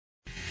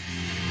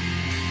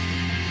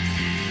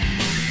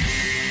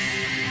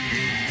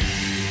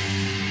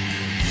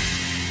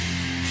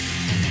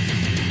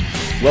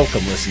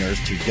Welcome, listeners,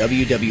 to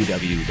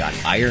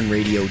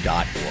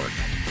www.ironradio.org,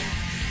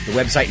 the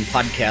website and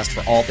podcast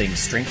for all things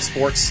strength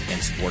sports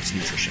and sports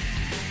nutrition.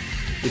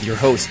 With your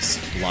hosts,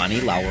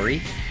 Lonnie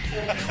Lowery.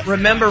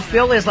 Remember,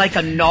 Phil is like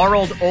a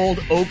gnarled old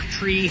oak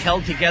tree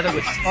held together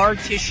with scar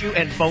tissue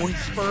and bone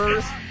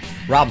spurs.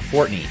 Rob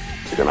Fortney.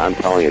 And I'm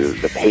telling you,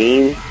 the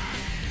pain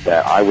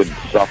that I would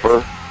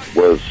suffer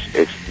was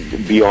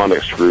beyond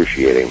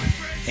excruciating.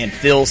 And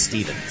Phil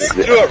Stevens.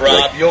 Do it,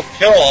 Rob. You'll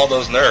kill all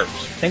those nerves.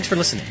 Thanks for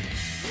listening.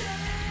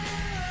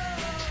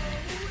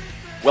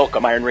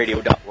 Welcome,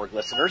 IronRadio.org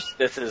listeners.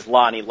 This is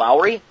Lonnie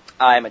Lowery.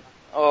 I'm a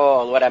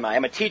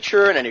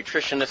teacher and a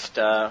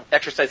nutritionist,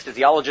 exercise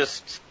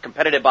physiologist,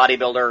 competitive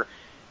bodybuilder,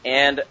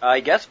 and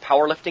I guess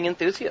powerlifting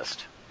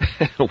enthusiast.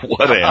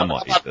 What am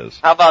I?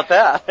 How about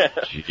that?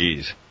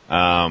 Jeez.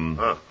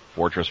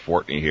 Fortress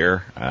Fortney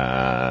here,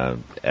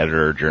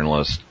 editor,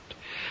 journalist,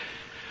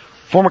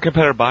 former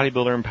competitive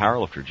bodybuilder and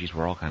powerlifter. Geez,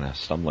 we're all kind of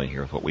stumbling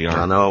here with what we are.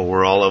 I know,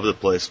 we're all over the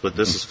place, but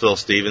this is Phil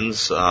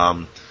Stevens.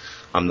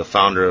 I'm the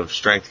founder of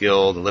Strength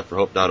Guild and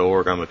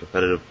LiftForHope.org. I'm a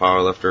competitive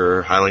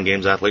powerlifter, Highland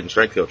Games athlete, and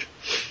strength coach.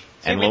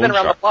 And we've been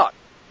around the block.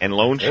 And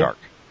Lone Shark.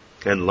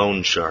 And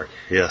Lone Shark,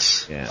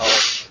 yes. Yeah.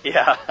 Oh,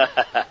 yeah.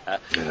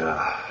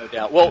 No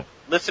doubt. Well,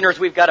 listeners,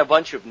 we've got a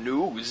bunch of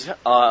news,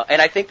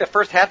 and I think the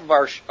first half of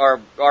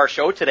our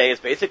show today is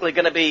basically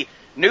going to be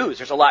news.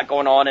 There's a lot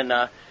going on in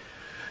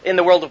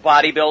the world of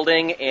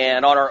bodybuilding,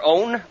 and on our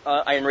own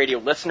Iron Radio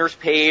listeners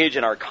page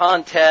and our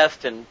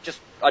contest, and just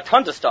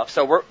tons of stuff.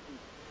 So we're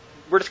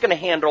just going to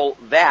handle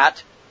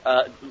that,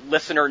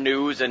 listener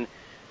news and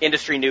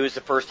industry news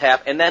the first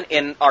half. And then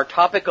in our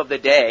topic of the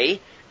day,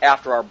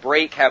 after our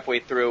break halfway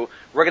through,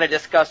 we're going to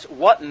discuss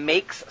what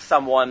makes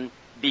someone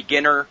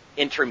beginner,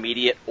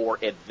 intermediate, or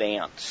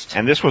advanced.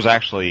 And this was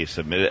actually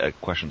a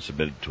question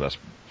submitted to us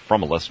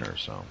from a listener,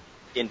 so.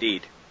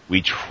 Indeed.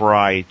 We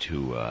try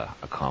to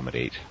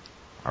accommodate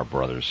our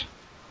brothers.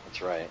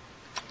 That's right.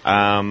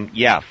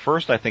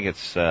 First I think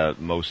it's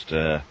most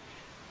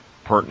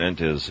pertinent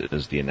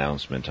is the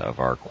announcement of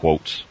our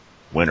quotes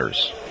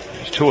winners.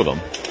 There's two of them.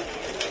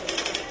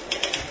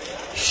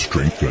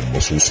 Strength and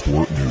muscle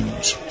sport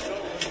news.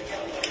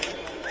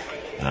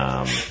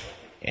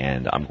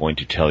 And I'm going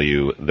to tell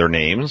you their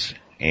names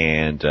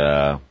and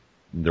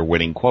their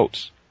winning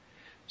quotes.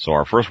 So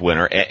our first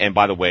winner, and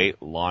by the way,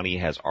 Lonnie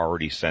has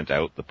already sent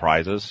out the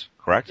prizes,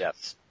 correct?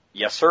 Yes.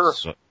 Yes, sir.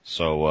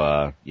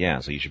 So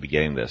you should be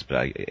getting this.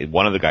 But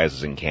one of the guys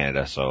is in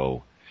Canada,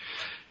 so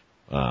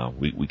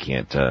we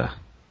can't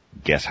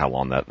guess how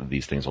long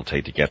these things will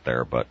take to get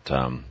there. But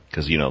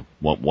because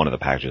one of the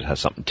packages has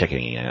something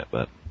ticking in it,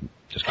 but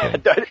just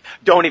kidding.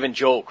 Don't even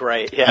joke,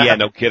 right? Yeah. Yeah,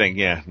 no kidding.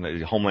 Yeah,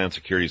 Homeland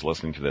Security's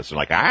listening to this. They're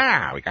like,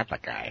 we got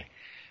that guy.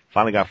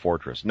 Finally got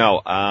Fortress.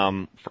 No,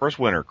 first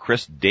winner,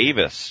 Chris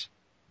Davis.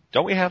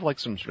 Don't we have like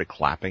some sort of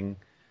clapping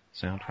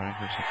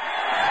soundtrack or something?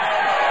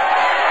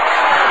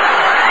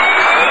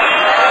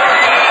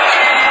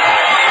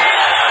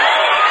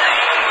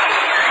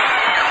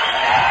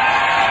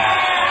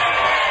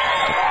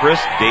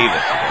 Chris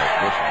Davis,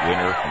 our first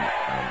winner from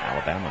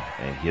Alabama,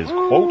 and his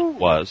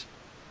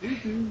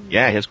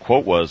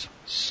quote was,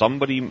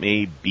 "Somebody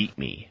may beat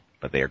me,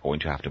 but they are going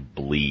to have to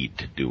bleed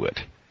to do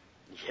it."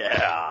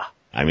 Yeah.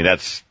 I mean,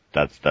 that's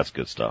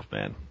good stuff,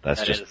 man.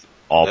 That is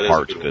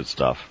parts good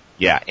stuff.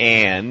 Yeah,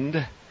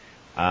 and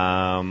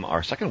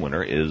our second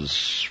winner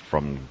is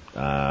from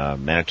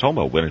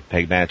Manitoba,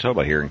 Winnipeg,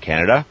 Manitoba, here in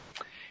Canada.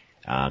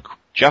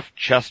 Jeff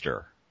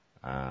Chester,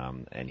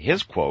 and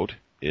his quote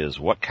is,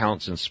 "What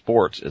counts in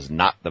sports is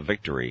not the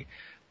victory,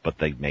 but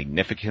the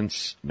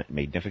magnificence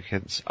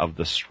of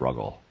the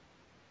struggle,"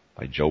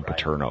 by Joe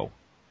Paterno.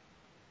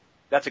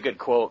 That's a good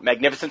quote.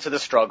 Magnificence of the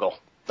struggle.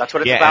 That's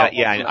what it's about.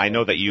 Yeah, I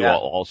know that you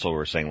also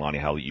were saying, Lonnie,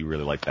 how you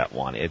really like that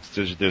one.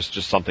 There's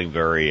just something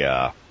very,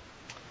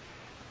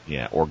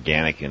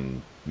 organic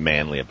and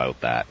manly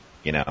about that,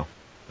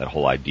 that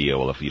whole idea,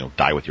 well, if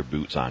die with your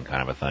boots on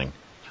kind of a thing.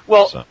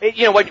 Well,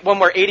 when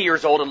we're 80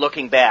 years old and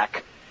looking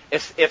back,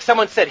 if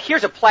someone said,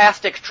 "Here's a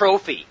plastic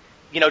trophy,"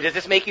 does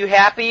this make you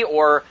happy,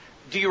 or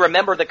do you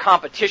remember the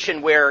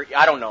competition where,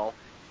 I don't know,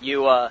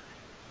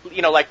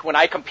 like when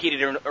I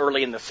competed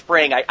early in the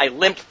spring, I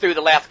limped through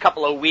the last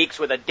couple of weeks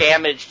with a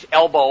damaged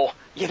elbow,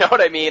 you know what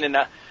I mean, and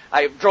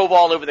I drove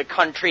all over the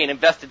country and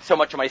invested so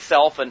much of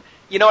myself, and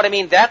you know what I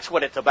mean? That's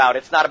what it's about.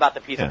 It's not about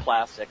the piece of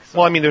plastic. So.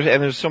 Well, I mean,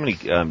 there's so many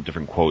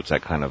different quotes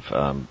that kind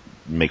of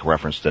make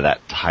reference to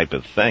that type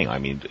of thing. I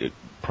mean,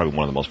 probably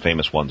one of the most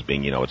famous ones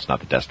being, it's not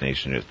the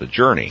destination, it's the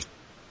journey,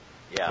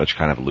 which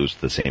kind of alludes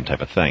to the same type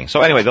of thing.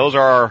 So anyway, those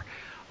are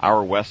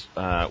our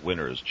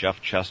winners,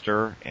 Jeff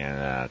Chester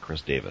and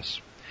Chris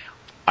Davis.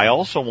 I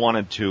also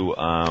wanted to,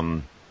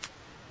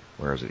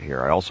 where is it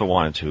here? I also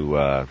wanted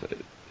to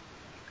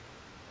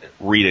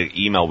read an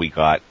email we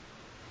got,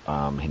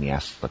 and he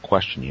asked the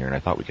question here, and I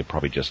thought we could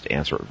probably just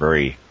answer it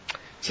very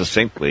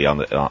succinctly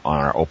on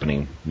our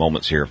opening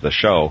moments here of the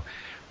show.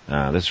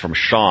 This is from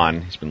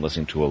Sean. He's been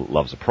listening to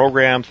loves the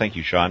program. Thank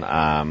you,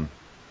 Sean.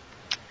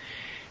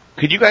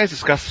 Could you guys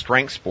discuss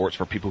strength sports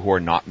for people who are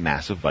not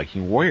massive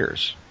Viking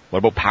warriors? What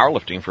about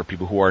powerlifting for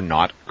people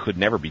who could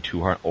never be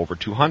over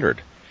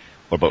 200?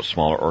 What about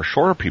smaller or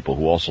shorter people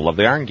who also love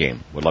the iron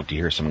game? Would love to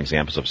hear some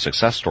examples of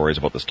success stories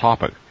about this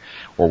topic,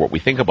 or what we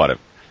think about it.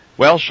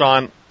 Well,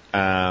 Sean,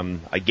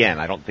 again,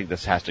 I don't think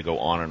this has to go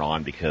on and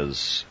on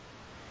because,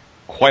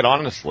 quite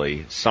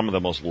honestly, some of the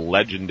most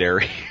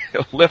legendary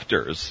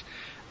lifters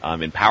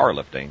in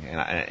powerlifting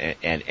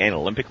and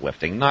Olympic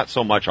lifting, not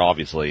so much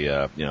obviously,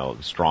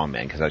 strong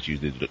men, because that's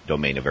usually the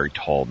domain of very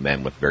tall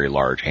men with very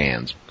large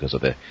hands because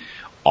of the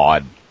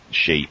odd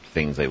shaped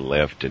things they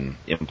lift and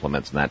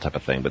implements and that type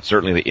of thing. But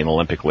certainly in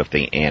Olympic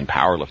lifting and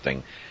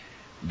powerlifting,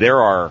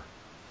 there are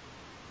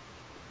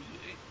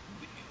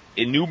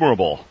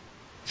innumerable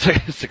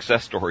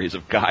success stories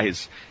of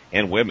guys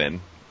and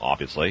women,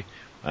 obviously,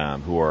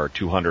 who are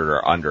 200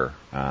 or under.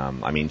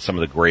 Some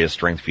of the greatest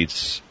strength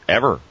feats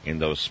ever in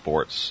those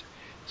sports,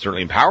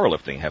 certainly in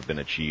powerlifting, have been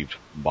achieved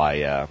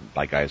by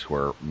guys who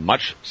are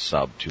much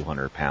sub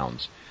 200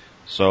 pounds.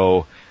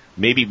 So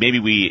maybe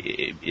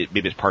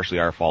it's partially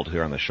our fault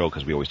here on the show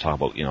because we always talk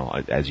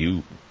about, as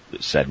you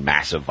said,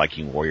 massive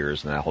Viking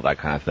warriors and that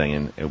kind of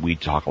thing, and we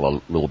talk a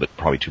little bit,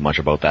 probably too much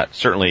about that.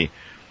 Certainly.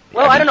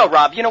 Well, I don't know,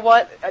 Rob. You know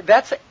what?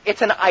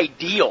 It's an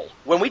ideal.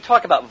 When we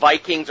talk about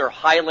Vikings or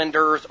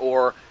Highlanders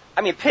or,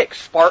 pick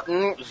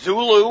Spartan,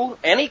 Zulu,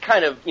 any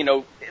kind of,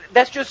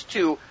 that's just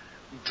to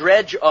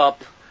dredge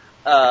up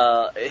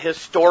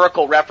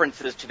historical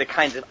references to the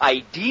kinds of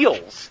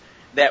ideals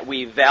that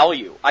we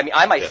value.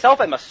 I myself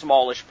am a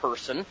smallish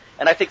person,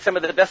 and I think some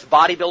of the best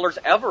bodybuilders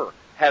ever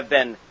have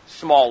been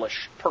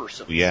smallish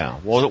persons. Yeah,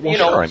 well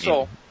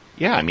sure.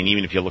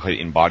 Even if you look at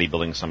in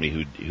bodybuilding,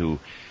 somebody who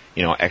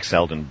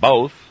excelled in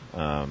both,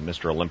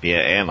 Mr.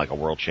 Olympia and like a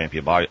world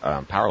champion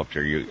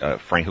powerlifter,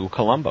 Franco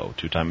Columbu,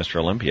 2-time Mr.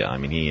 Olympia.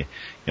 He,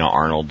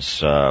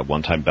 Arnold's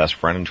one-time best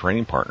friend and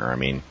training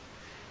partner.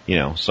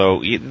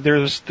 So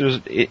there's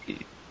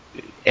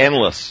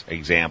endless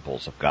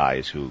examples of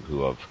guys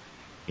who have,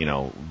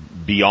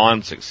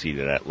 beyond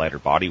succeeded at lighter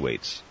body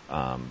weights.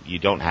 You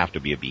don't have to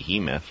be a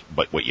behemoth,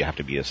 but what you have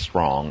to be is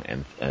strong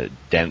and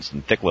dense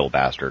and thick little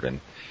bastard.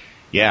 And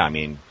yeah,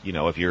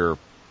 if you're,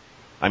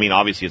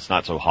 obviously it's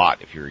not so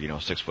hot if you're,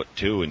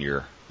 6'2" and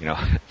you're,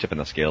 tipping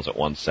the scales at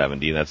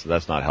 170.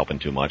 That's not helping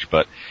too much.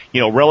 But,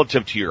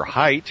 relative to your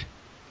height,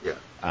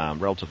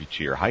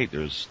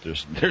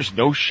 there's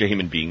no shame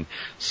in being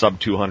sub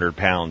 200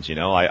 pounds.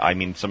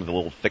 Some of the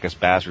little thickest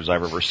bastards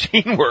I've ever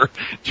seen were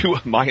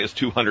minus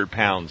 200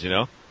 pounds.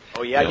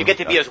 Oh yeah, you get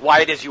to be as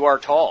wide as you are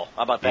tall.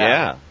 How about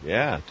that?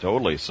 Yeah,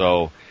 totally.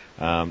 So,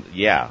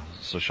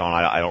 So, Sean,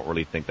 I don't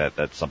really think that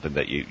that's something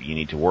that you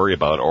need to worry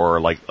about. Or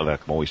like I'm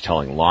always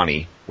telling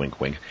Lonnie, wink,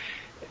 wink,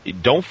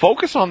 don't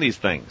focus on these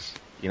things.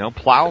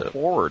 Plow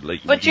forward.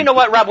 But you know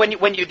what, Rob?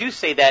 When you do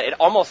say that, it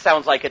almost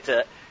sounds like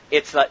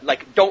it's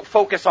like don't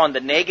focus on the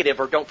negative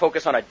or don't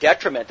focus on a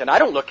detriment. And I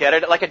don't look at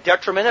it like a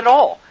detriment at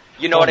all.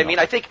 You know what I mean?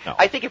 I think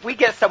if we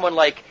get someone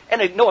like,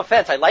 and no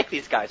offense, I like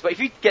these guys, but if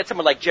you get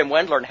someone like Jim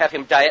Wendler and have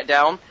him diet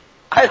down,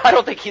 I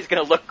don't think he's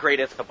going to look great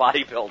as a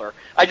bodybuilder.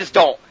 I just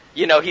don't.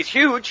 He's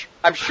huge,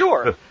 I'm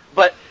sure,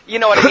 but you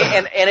know what I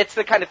mean? And it's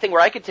the kind of thing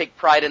where I could take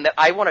pride in that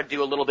I want to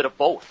do a little bit of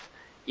both.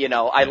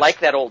 I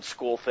like that old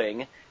school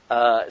thing.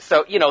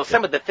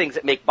 Some of the things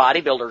that make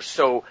bodybuilders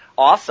so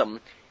awesome,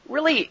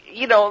 really,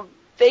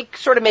 they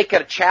sort of make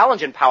it a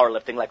challenge in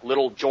powerlifting, like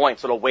little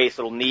joints, little waists,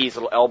 little knees,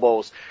 little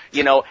elbows,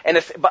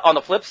 but on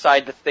the flip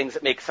side, the things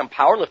that make some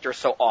powerlifters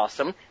so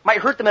awesome might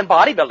hurt them in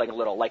bodybuilding a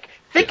little, like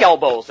thick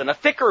elbows and a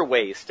thicker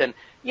waist, and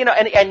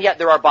yet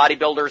there are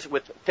bodybuilders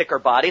with thicker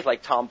bodies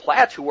like Tom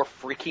Platz who are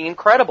freaking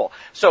incredible.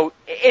 So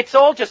it's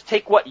all just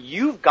take what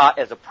you've got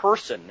as a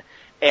person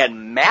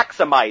and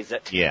maximize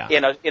it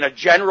in a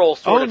general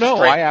sort of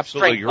strength. I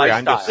absolutely agree. Lifestyle.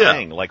 I'm just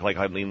saying,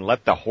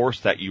 let the horse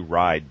that you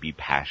ride be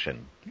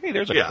passion. Hey,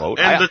 there's a quote.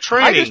 And the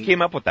training. I just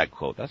came up with that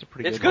quote. That's a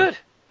pretty good one.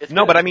 It's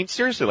no, good. But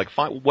seriously,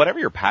 whatever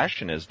your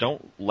passion is,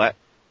 don't let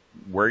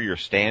where you're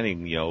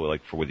standing, with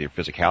your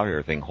physicality or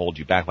everything, hold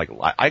you back.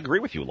 I agree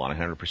with you, Lon,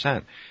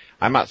 100%.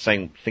 I'm not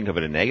saying think of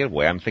it in a negative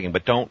way. I'm thinking,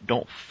 but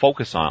don't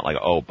focus on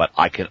it but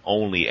I can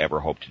only ever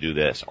hope to do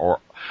this, or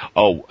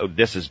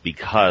this is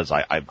because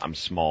I'm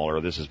small, or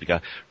this is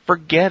because.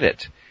 Forget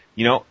it.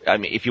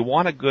 If you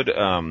want a good,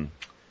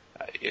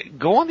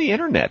 go on the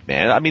internet,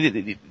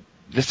 man.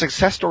 The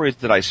success stories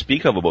that I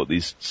speak of about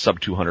these sub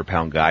 200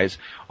 pound guys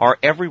are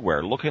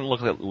everywhere. Look at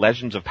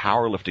Legends of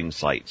Powerlifting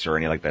sites or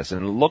anything like this,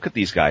 and look at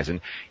these guys,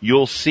 and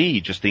you'll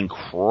see just the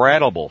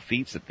incredible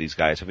feats that these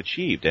guys have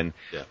achieved, and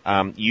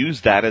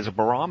use that as a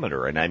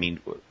barometer. And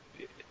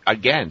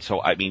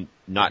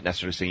not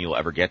necessarily saying you'll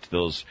ever get to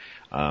those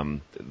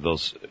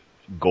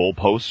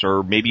goalposts,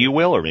 or maybe you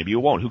will, or maybe you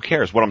won't. Who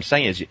cares? What I'm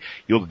saying is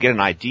you'll get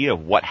an idea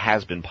of what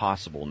has been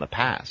possible in the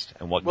past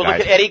and what. Well, look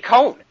at Eddie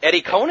Cohn.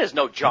 Eddie Cohn is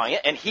no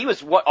giant, and he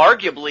was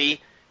arguably,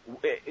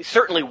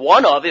 certainly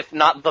one of, if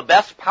not the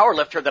best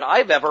powerlifter that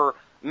I've ever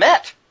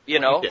met.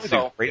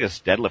 The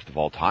greatest deadlift of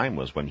all time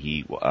was when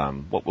he,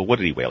 what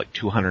did he weigh? Like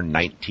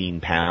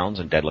 219 pounds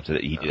and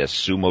deadlifted. He did a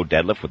sumo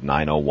deadlift with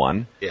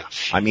 901. Yeah.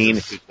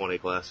 220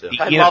 class.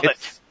 Yeah. I love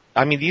it.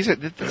 I mean, this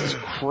is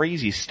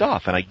crazy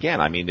stuff. And again,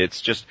 I mean,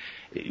 it's just,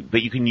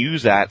 but you can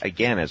use that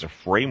again as a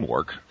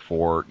framework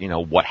for, you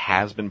know, what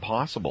has been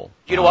possible.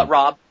 You know what,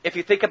 Rob? If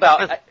you think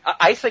about,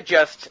 I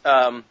suggest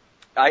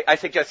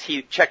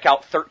he check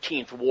out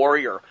 13th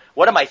Warrior.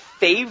 One of my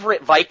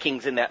favorite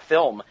Vikings in that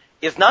film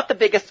is not the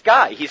biggest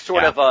guy. He's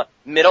sort of a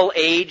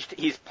middle-aged,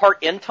 he's part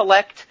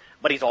intellect,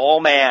 but he's all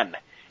man.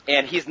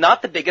 And he's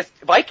not the biggest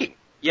Viking,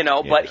 you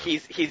know, but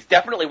he's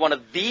definitely one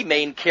of the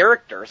main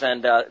characters,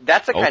 and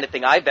that's the kind of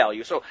thing I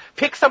value. So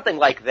pick something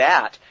like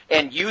that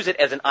and use it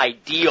as an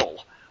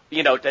ideal,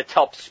 you know, to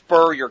help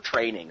spur your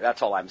training.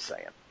 That's all I'm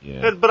saying.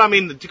 Yeah. But I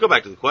mean, to go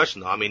back to the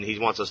question, though, I mean, he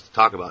wants us to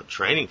talk about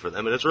training for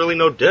them, and it's really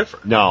no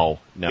different. No.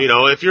 You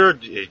know, if you're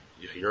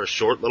a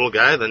short little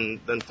guy, then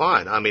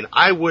fine. I mean,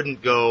 I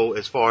wouldn't go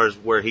as far as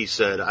where he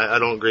said. I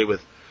don't agree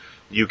with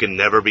you can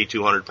never be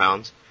 200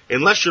 pounds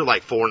unless you're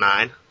like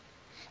 4'9".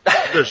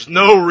 There's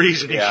no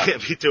reason you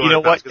can't be 200 You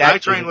know pounds. what? I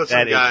train with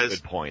some guys. That is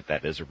a good point.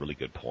 That is a really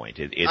good point.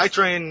 I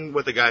train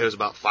with a guy who's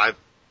about 5'5",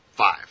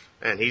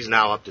 and he's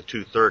now up to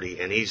 230,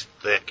 and he's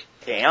thick.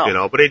 Damn. You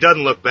know, but he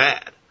doesn't look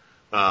bad.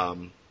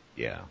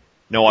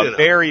 No, a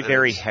very,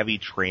 very heavy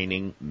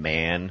training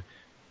man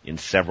in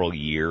several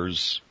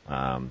years,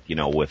 you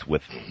know,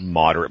 with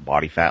moderate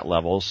body fat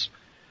levels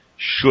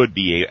should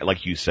be,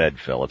 like you said,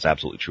 Phil, it's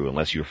absolutely true.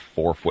 Unless you're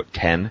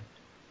 4'10",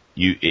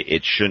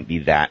 it shouldn't be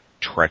that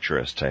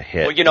treacherous to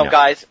hit. Well, you know,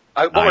 guys,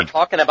 what we're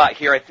talking about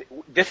here,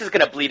 this is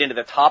going to bleed into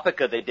the topic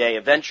of the day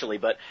eventually,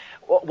 but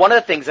one of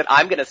the things that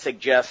I'm going to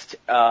suggest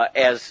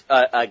as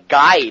a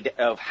guide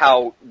of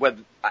how,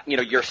 you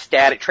know, your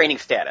training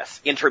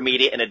status,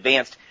 intermediate and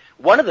advanced,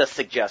 one of the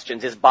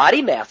suggestions is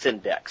body mass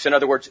index. In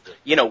other words,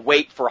 you know,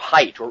 weight for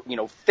height, or, you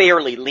know,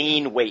 fairly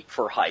lean weight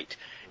for height.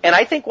 And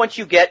I think once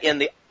you get in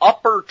the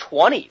upper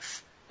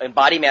 20s in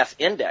body mass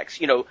index,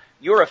 you know,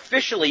 you're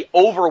officially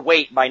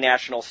overweight by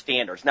national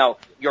standards. Now,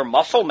 your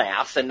muscle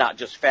mass and not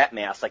just fat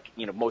mass like,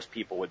 you know, most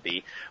people would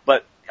be.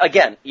 But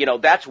again, you know,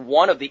 that's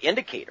one of the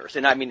indicators.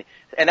 And I mean,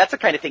 and that's the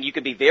kind of thing you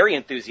can be very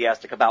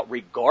enthusiastic about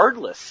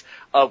regardless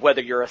of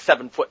whether you're a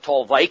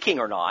 7-foot-tall Viking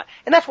or not.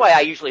 And that's why I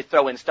usually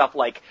throw in stuff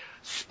like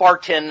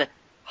Spartan,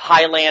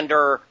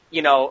 Highlander,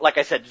 you know, like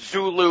I said,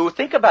 Zulu.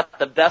 Think about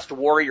the best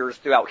warriors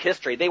throughout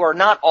history. They were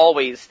not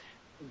always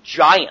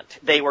giant.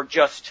 They were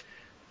just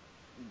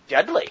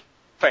deadly.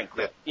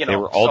 Frankly, you know, they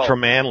were ultra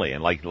manly,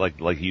 and like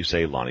you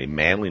say, Lonnie,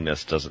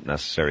 manliness doesn't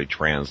necessarily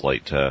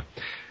translate to,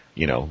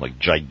 you know, like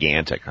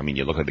gigantic. I mean,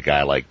 you look at the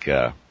guy like,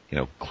 you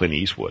know, Clint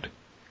Eastwood.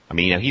 I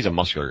mean, you know, he's a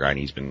muscular guy and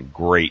he's been in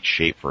great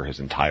shape for his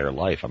entire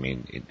life. I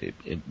mean,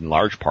 in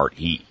large part,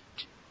 he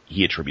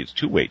attributes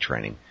to weight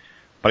training.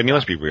 But I mean,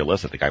 let's be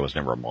realistic. The guy was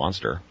never a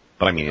monster.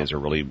 But I mean, is there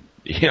really,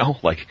 you know,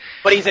 like?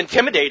 But he's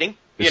intimidating.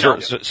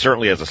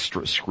 Certainly as a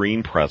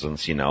screen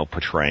presence, you know,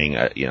 portraying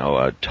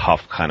a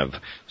tough kind of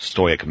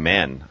stoic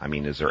men. I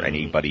mean, is there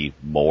anybody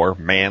more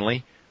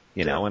manly?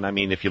 You know, and I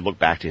mean, if you look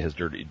back to his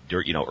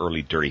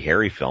early Dirty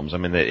Harry films, I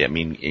mean,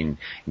 in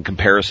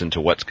comparison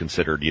to what's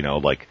considered, you know,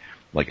 like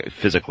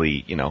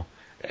physically, you know,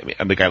 I mean,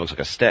 the guy looks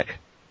like a stick.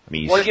 I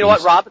mean, well, you know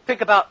what, Rob?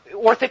 Think about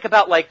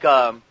like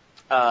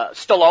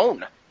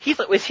Stallone.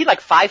 Is he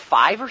like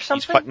 5'5" or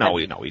something?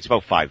 He's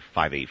about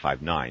 5'8",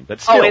 5'9". But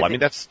still, I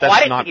mean, that's I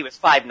didn't not. think he was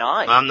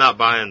 5'9". I'm not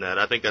buying that.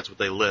 I think that's what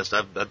they list.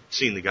 I've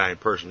seen the guy in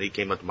person. He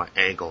came up to my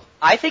ankle.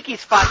 I think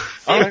he's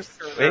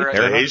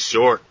 5'6". He's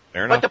short.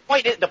 Fair enough.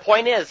 But the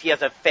point is, he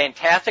has a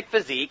fantastic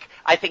physique.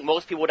 I think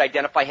most people would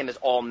identify him as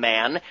all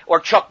man or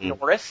Chuck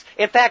Norris.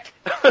 In fact,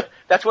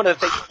 that's one of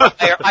the things.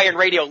 Our Iron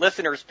Radio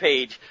listeners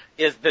page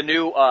is the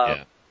new.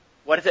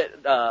 What is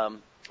it?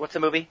 What's the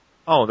movie?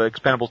 Oh, The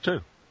Expendables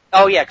 2.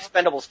 Oh yeah,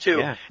 Expendables 2.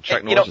 Yeah,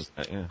 Chuck Norris is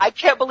that, yeah. I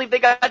can't believe they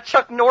got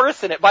Chuck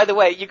Norris in it. By the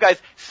way, you guys,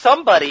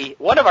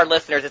 one of our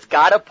listeners has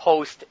got to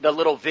post the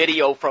little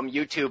video from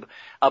YouTube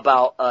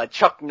about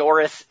Chuck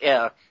Norris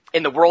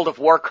in the World of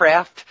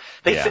Warcraft.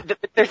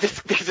 There's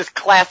this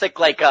classic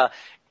like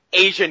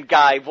Asian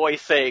guy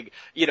voice saying,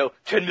 you know,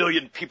 10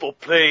 million people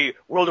play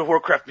World of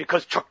Warcraft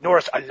because Chuck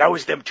Norris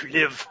allows them to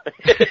live.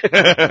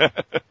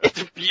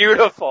 It's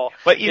beautiful.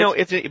 But you know,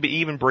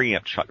 even bringing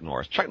up Chuck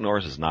Norris. Chuck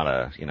Norris is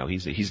not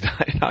he's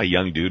not a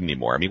young dude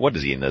anymore. I mean, what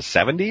is he in the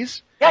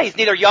 70s? Yeah, he's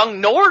neither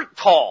young nor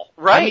tall,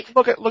 right?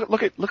 I mean,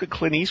 look at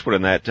Clint Eastwood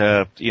in that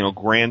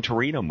Gran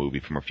Torino movie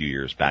from a few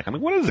years back. I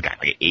mean, what is the guy,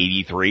 like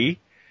 83?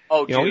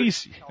 Oh, you know, dude.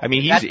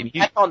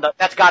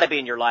 That's got to be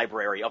in your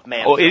library of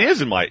man. Oh, it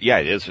is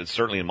it is. It's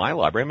certainly in my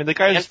library. I mean,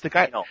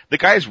 the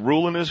guy's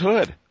ruling his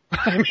hood.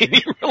 I mean,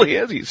 he really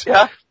is.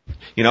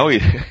 You know,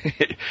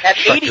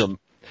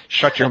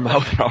 shut your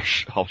mouth and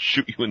I'll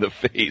shoot you in the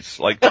face.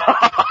 Like,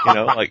 you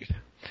know, like,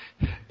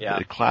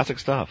 classic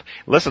stuff.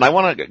 Listen, I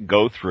want to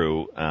go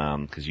through,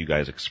 cause you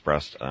guys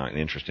expressed an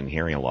interest in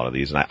hearing a lot of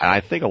these, and I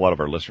think a lot of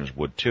our listeners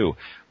would too.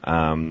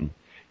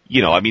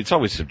 You know, I mean, it's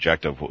always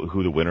subjective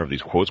who the winner of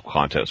these quotes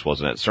contests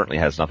was, and it certainly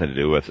has nothing to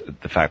do with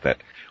the fact that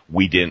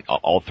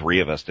all three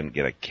of us didn't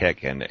get a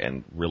kick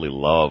and really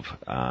love,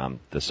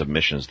 the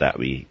submissions that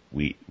we've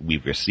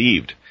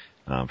received,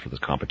 for this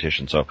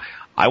competition. So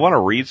I want to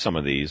read some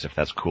of these if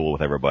that's cool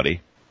with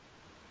everybody.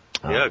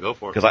 Yeah, go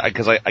for it.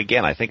 Because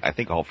I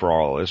think all for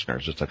all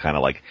listeners, just to kind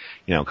of like,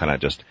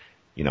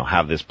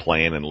 have this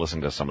plan and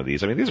listen to some of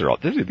these. I mean, these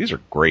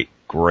are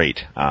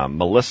great.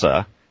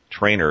 Melissa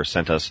Trainer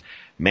sent us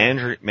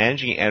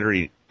managing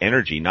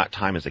energy, not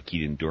time, is the key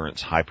to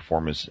endurance, high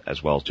performance,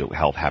 as well as to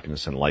health,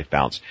 happiness, and life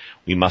balance.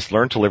 We must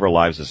learn to live our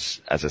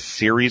lives as a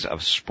series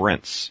of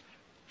sprints,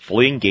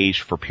 fully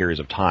engaged for periods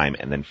of time,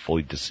 and then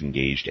fully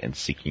disengaged and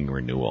seeking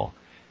renewal.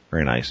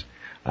 Very nice.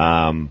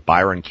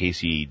 Byron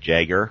Casey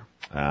Jagger,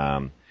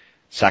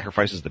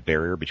 sacrifices the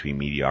barrier between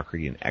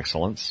mediocrity and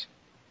excellence.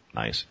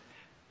 Nice.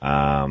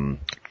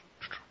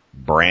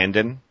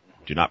 Brandon,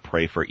 do not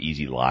pray for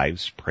easy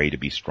lives. Pray to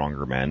be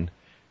stronger men.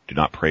 Do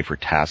not pray for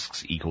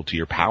tasks equal to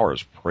your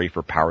powers. Pray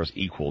for powers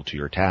equal to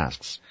your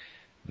tasks.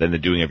 Then the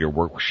doing of your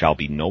work shall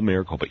be no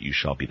miracle, but you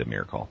shall be the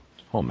miracle.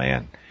 Oh,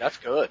 man. That's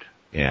good.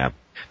 Yeah.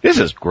 This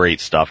is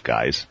great stuff,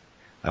 guys.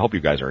 I hope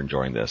you guys are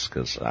enjoying this,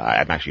 because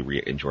I'm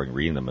actually enjoying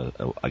reading them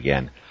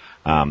again.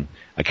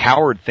 A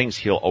coward thinks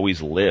he'll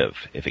always live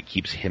if it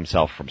keeps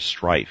himself from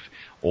strife.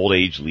 Old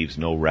age leaves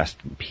no rest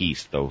in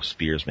peace, though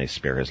spears may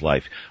spare his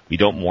life. We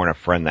don't mourn a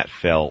friend that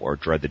fell or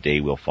dread the day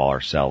we'll fall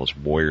ourselves.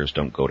 Warriors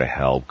don't go to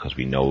hell because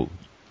we know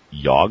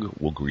Yog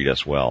will greet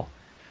us well.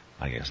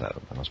 I guess that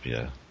must be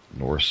a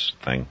Norse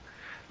thing.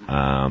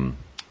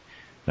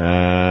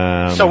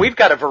 So we've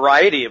got a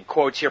variety of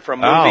quotes here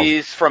from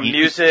movies, from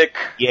music.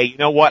 Yeah, you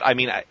know what? I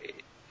mean,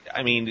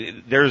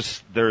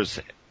 there's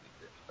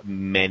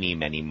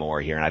many more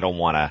here, and I don't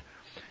want to,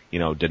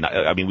 deny.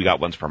 I mean, we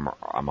got ones from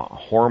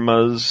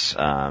Hormuz,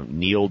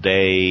 Neil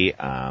Day,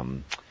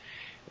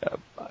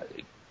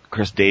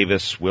 Chris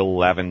Davis, Will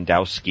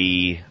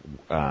Lewandowski,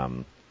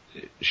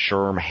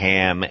 Sherm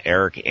Ham,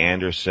 Eric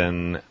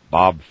Anderson,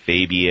 Bob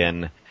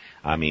Fabian.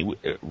 I mean,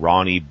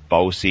 Ronnie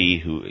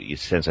Bosey, who he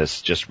sent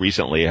us just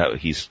recently,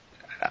 he's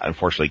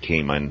unfortunately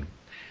came in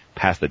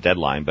past the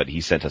deadline, but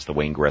he sent us the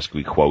Wayne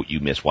Gretzky quote, "You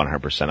miss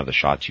 100% of the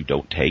shots you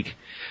don't take."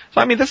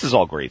 So, I mean, this is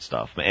all great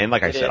stuff. And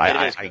like I said,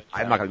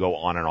 I'm not going to go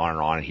on and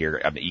on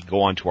here. I mean, you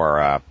go on to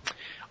our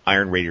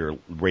Iron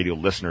Radio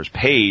listeners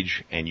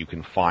page, and you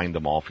can find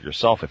them all for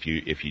yourself if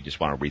you just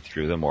want to read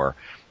through them, or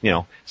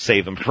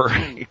save them for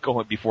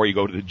going before you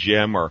go to the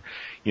gym, or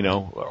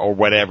or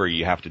whatever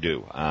you have to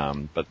do.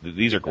 But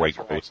these are great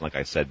quotes. And like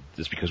I said,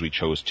 just because we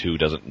chose two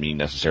doesn't mean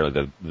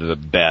necessarily the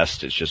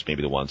best. It's just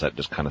maybe the ones that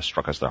just kind of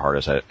struck us the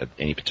hardest at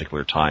any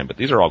particular time. But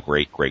these are all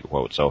great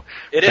quotes. So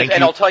it is,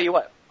 and I'll tell you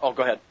what. Oh,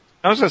 go ahead.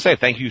 I was going to say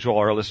thank you to all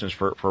our listeners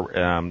for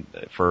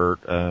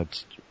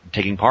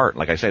taking part.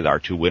 Like I said, our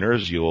two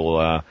winners,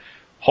 you'll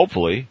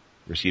hopefully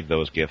receive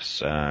those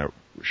gifts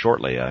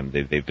shortly.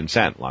 They've been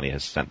sent. Lonnie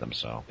has sent them,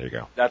 so there you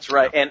go. That's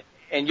right,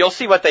 and you'll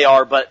see what they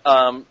are. But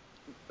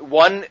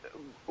one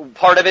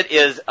part of it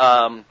is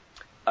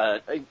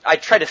I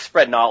try to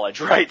spread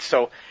knowledge, right?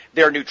 So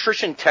they're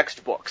nutrition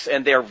textbooks,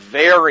 and they're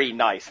very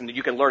nice, and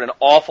you can learn an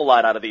awful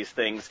lot out of these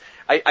things.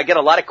 I get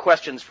a lot of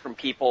questions from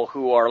people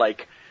who are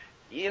like,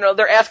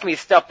 they're asking me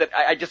stuff that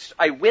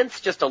I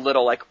wince just a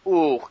little, like,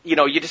 ooh,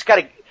 you just got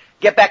to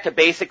get back to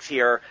basics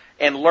here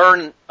and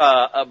learn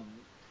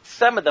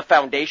some of the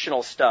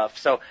foundational stuff.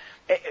 So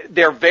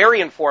they're very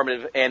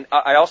informative, and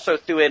I also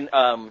threw in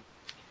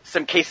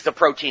some cases of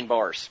protein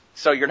bars.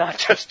 So you're not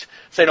just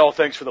saying, "Oh,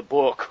 thanks for the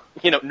book,"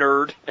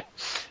 nerd.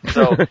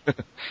 So,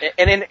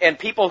 and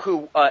people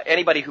who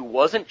anybody who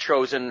wasn't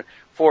chosen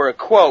for a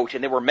quote,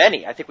 and there were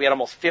many. I think we had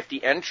almost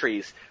 50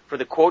 entries for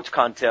the quotes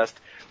contest.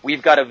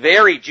 We've got a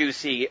very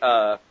juicy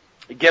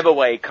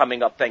giveaway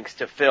coming up, thanks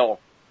to Phil.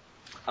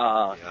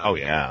 Oh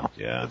yeah.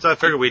 So I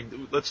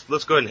figured let's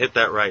go ahead and hit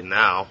that right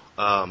now,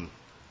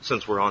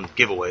 since we're on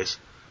giveaways.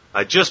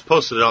 I just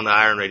posted it on the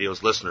Iron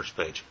Radio's listeners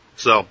page.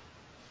 So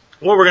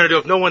what we're going to do,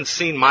 if no one's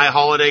seen my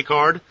holiday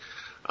card,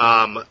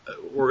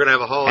 we're going to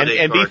have a holiday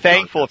card. And be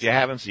thankful if you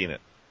haven't seen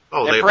it.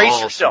 Oh, and brace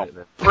yourself.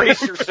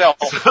 Brace yourself.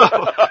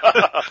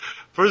 So,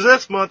 for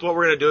this month, what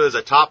we're going to do is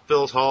a Top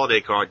Phil's holiday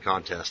card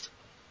contest.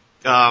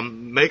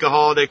 Make a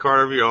holiday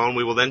card of your own.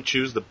 We will then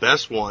choose the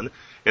best one,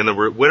 and the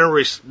winner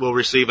will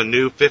receive a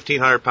new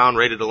 1,500-pound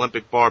rated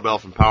Olympic barbell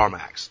from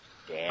PowerMax.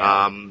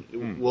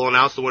 We'll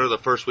announce the winner the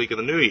first week of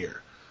the new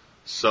year.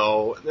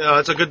 So,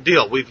 it's a good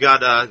deal. We've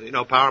got,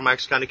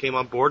 PowerMax kind of came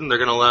on board, and they're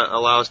going to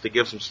allow us to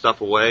give some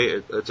stuff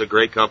away. It's a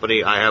great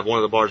company. I have one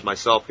of the bars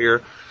myself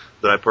here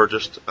that I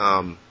purchased.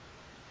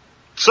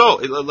 So,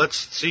 let's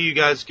see you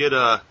guys get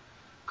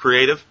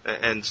creative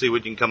and see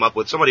what you can come up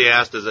with. Somebody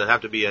asked, does it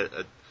have to be a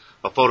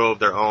photo of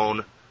their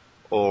own,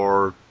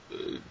 or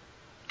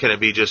can it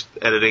be just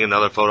editing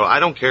another photo? I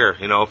don't care,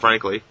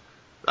 frankly.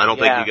 I don't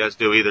think you guys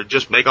do either.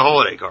 Just make a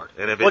holiday card.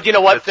 And you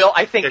know what, Phil?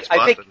 I think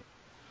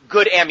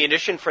good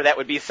ammunition for that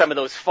would be some of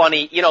those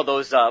funny,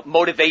 those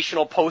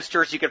motivational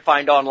posters you can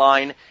find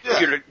online. Yeah.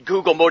 If you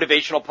Google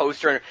motivational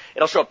poster,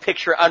 it'll show a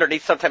picture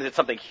underneath. Sometimes it's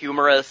something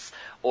humorous,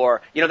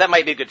 or, that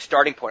might be a good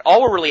starting point.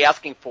 All we're really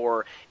asking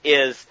for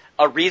is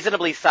a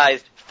reasonably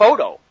sized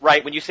photo,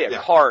 right? When you say a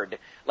card,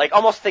 like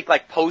almost think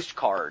like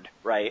postcard,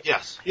 right?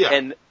 Yes.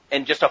 Yeah.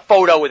 And just a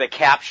photo with a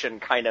caption,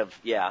 kind of,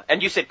 yeah.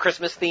 And you said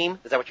Christmas theme?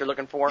 Is that what you're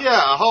looking for?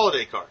 Yeah, a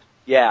holiday card.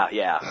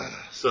 Yeah.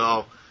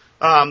 So,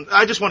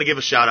 I just want to give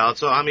a shout out.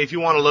 So, I mean, if you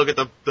want to look at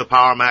the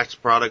Power Max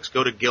products,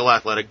 go to Gill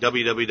Athletic,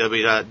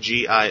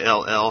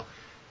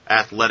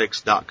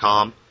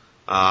 www.gillathletics.com.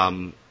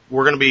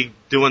 We're going to be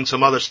doing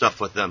some other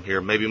stuff with them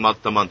here, maybe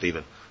month to month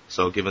even.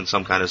 So, giving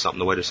some kind of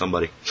something away to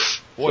somebody.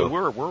 Boy,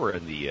 so, we're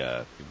in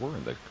the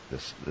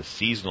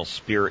seasonal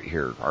spirit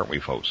here, aren't we,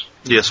 folks?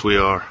 Yes, we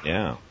are.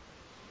 Yeah.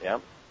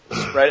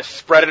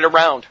 Spread it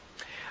around.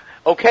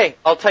 Okay,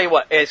 I'll tell you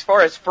what, as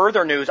far as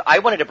further news, I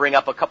wanted to bring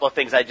up a couple of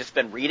things I've just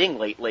been reading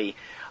lately.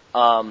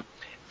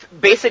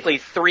 Basically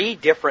 3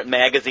 different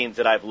magazines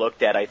that I've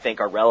looked at I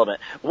think are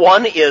relevant.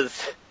 One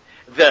is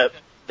the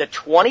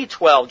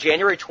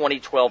January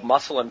 2012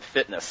 Muscle and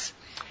Fitness.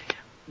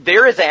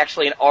 There is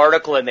actually an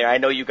article in there, I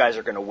know you guys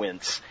are going to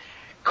wince,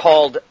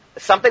 called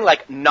something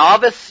like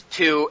Novice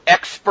to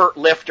Expert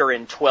Lifter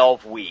in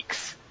 12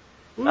 Weeks.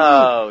 Ooh.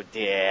 Oh,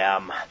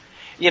 damn.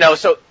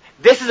 So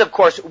this is, of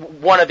course,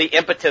 one of the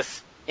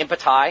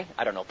impeti,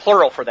 I don't know,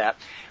 plural for that,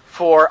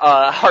 for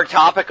our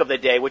topic of the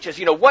day, which is,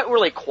 what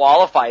really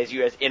qualifies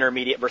you as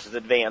intermediate versus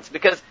advanced?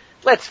 Because,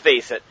 let's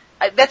face it,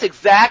 that's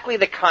exactly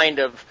the kind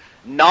of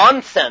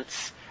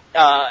nonsense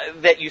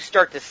that you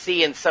start to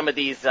see in some of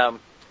these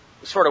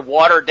sort of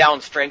watered-down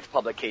strength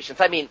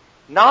publications. I mean,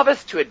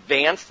 novice to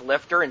advanced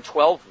lifter in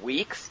 12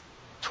 weeks?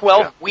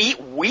 12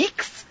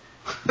 weeks?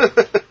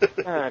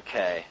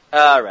 Okay.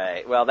 All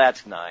right. Well,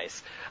 that's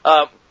nice.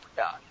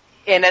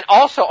 And then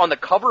also on the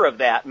cover of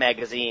that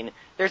magazine,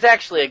 there's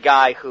actually a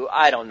guy who,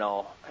 I don't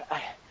know,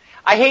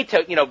 I hate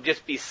to,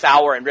 just be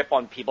sour and rip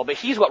on people, but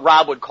he's what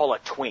Rob would call a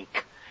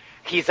twink.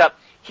 He's a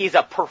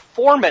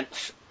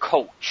performance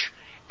coach.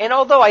 And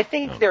although I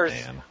think there's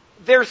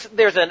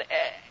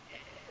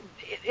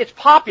it's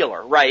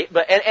popular, right?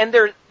 But, and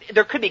there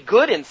could be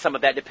good in some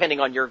of that depending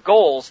on your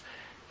goals.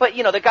 But,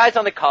 the guy's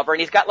on the cover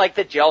and he's got like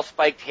the gel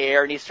spiked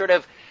hair and he's sort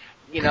of,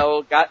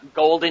 got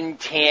golden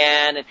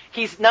tan, and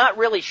he's not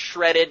really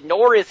shredded,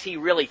 nor is he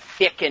really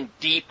thick and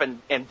deep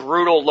and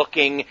brutal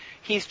looking.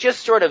 He's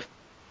just sort of,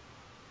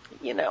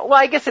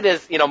 I guess it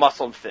is,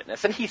 Muscle and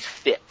Fitness, and he's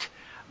fit.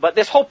 But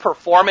this whole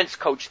performance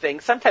coach thing,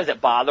 sometimes it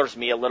bothers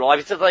me a little.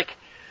 I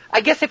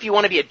guess if you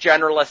want to be a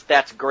generalist,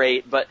 that's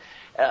great, but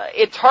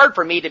it's hard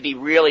for me to be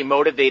really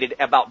motivated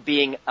about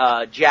being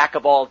a jack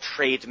of all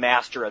trades,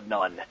 master of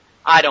none.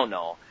 I don't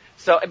know.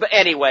 So, but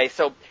anyway,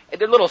 so a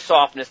little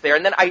softness there,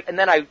 and then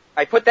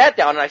I put that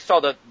down, and I saw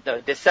the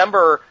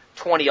December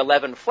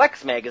 2011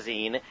 Flex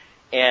magazine,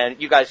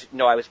 and you guys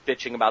know I was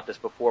bitching about this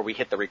before we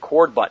hit the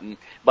record button,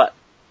 but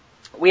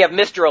we have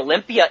Mr.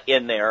 Olympia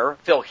in there,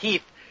 Phil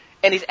Heath,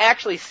 and he's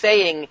actually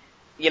saying,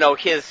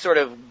 his sort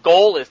of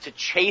goal is to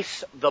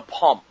chase the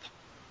pump.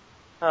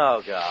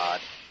 Oh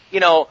God.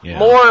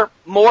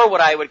 More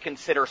what I would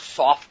consider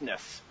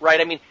softness,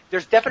 right? I mean,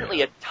 there's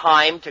definitely a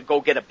time to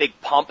go get a big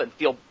pump and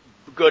feel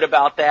good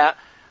about that,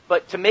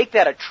 but to make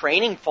that a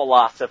training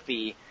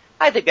philosophy,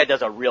 I think that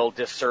does a real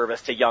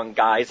disservice to young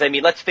guys. I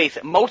mean, let's face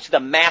it, most of the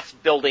mass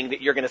building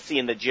that you're going to see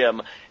in the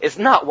gym is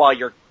not while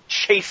you're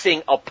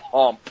chasing a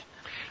pump.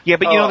 Yeah,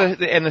 but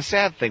the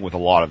sad thing with a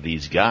lot of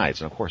these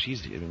guys, and of course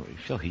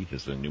Phil Heath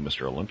is the new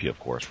Mr. Olympia, of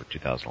course, for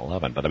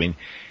 2011, but I mean,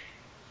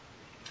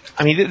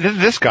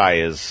 this guy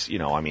is,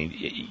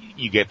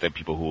 you get the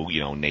people who,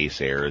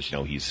 naysayers,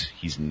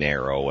 he's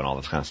narrow and all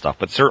this kind of stuff,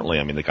 but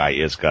certainly, the guy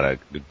is got a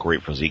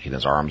great physique and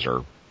his arms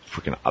are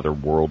freaking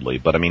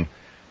otherworldly, but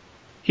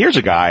here's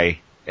a guy,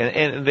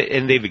 and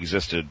they've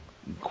existed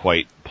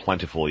quite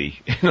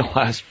plentifully in the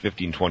last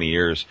 15, 20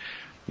 years,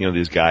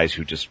 these guys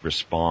who just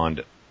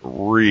respond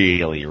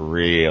really,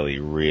 really,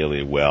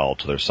 really well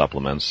to their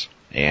supplements,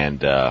 and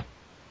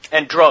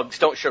drugs.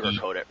 Don't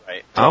sugarcoat it,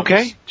 right?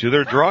 Okay, to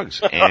their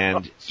drugs.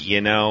 And,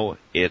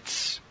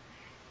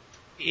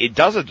 it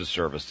does a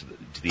disservice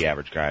to the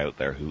average guy out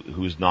there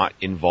who's not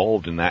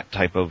involved in that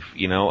type of,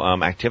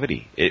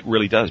 activity. It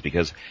really does,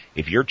 because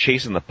if you're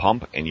chasing the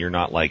pump and you're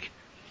not like,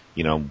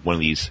 one of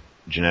these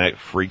genetic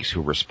freaks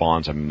who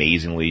responds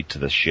amazingly to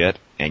the shit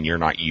and you're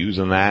not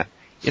using that,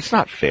 it's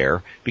not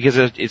fair, because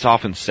it's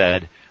often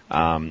said,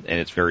 and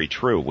it's very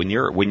true, when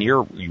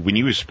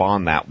you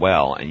respond that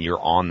well and you're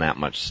on that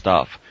much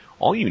stuff,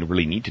 all you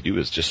really need to do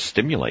is just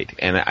stimulate.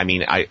 And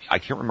I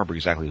can't remember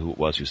exactly who it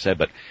was who said,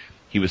 but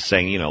he was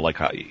saying,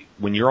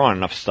 when you're on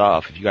enough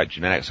stuff, if you got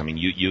genetics,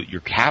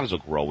 your calves will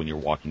grow when you're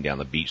walking down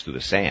the beach through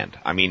the sand.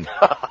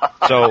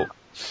 So,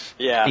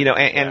 yeah,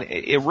 and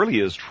it really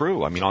is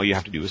true. All you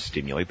have to do is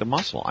stimulate the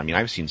muscle.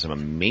 I've seen some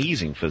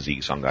amazing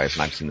physiques on guys,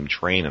 and I've seen them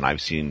train,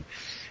 and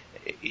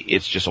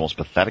it's just almost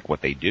pathetic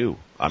what they do.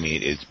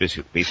 It's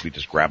basically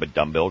just grab a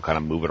dumbbell, kind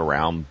of move it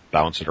around,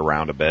 bounce it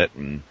around a bit,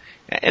 and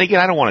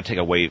again, I don't want to take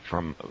away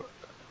from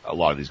a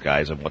lot of these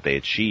guys and what they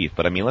achieve,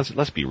 but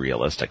let's be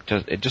realistic.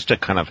 Just to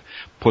kind of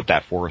put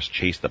that forest,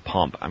 chase the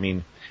pump.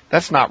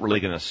 That's not really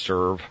going to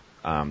serve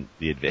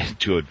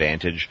to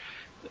advantage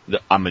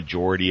a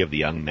majority of the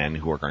young men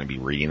who are going to be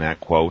reading that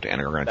quote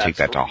and are going to take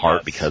that to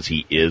heart, because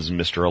he is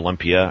Mr.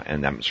 Olympia,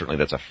 and certainly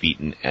that's a feat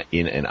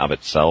in and of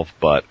itself.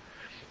 But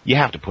you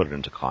have to put it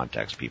into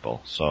context,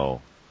 people.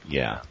 So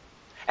yeah.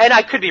 And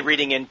I could be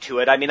reading into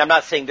it. I mean, I'm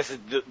not saying this is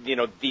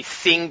the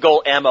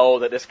single MO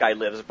that this guy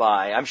lives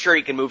by. I'm sure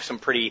he can move some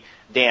pretty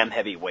damn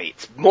heavy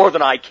weights, more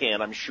than I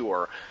can, I'm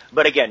sure.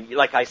 But again,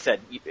 like I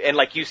said, and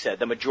like you said,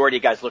 the majority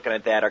of guys looking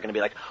at that are going to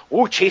be like,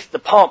 "Ooh, chase the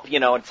pump,"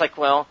 And it's like,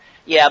 well,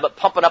 yeah, but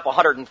pumping up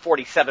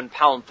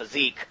 147-pound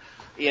physique,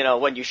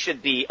 when you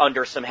should be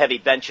under some heavy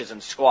benches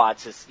and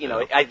squats is,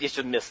 it's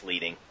just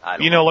misleading.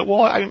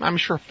 I'm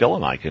sure Phil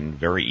and I can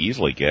very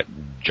easily get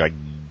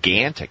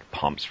gigantic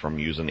pumps from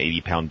using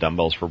 80-pound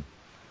dumbbells for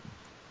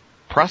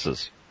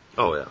presses.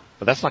 Oh yeah.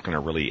 But that's not going to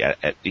really,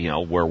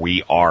 where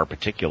we are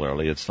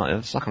particularly, it's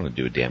not going to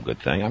do a damn good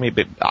thing. I mean,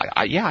 but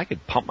I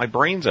could pump my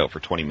brains out for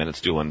 20 minutes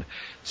doing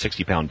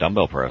 60-pound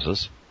dumbbell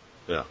presses.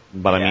 Yeah.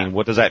 But I mean,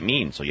 what does that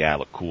mean? So yeah, I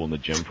look cool in the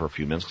gym for a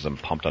few minutes because I'm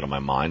pumped out of my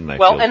mind.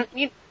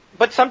 And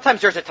but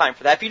sometimes there's a time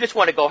for that. If you just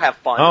want to go have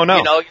fun, oh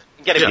no,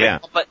 get a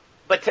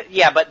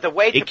but the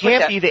way to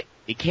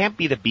it can't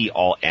be the be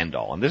all end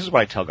all. And this is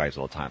what I tell guys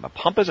all the time. A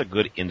pump is a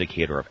good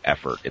indicator of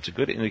effort. It's a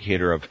good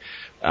indicator of,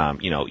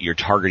 you're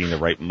targeting the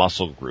right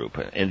muscle group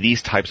and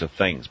these types of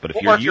things. But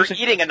if you're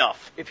eating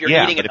enough,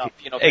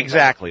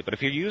 exactly. But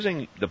if you're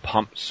using the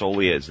pump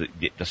solely as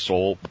the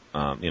sole,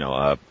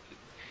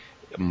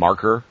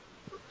 marker,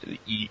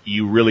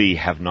 you really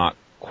have not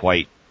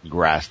quite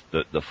grasp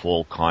the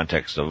full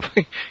context of,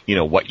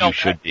 what you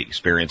should be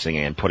experiencing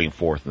and putting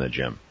forth in the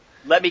gym.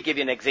 Let me give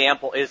you an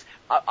example.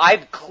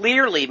 I've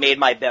clearly made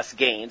my best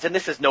gains, and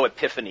this is no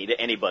epiphany to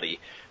anybody.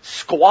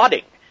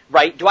 Squatting,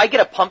 right? Do I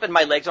get a pump in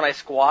my legs when I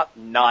squat?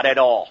 Not at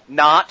all.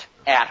 Not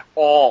at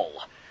all.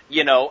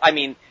 I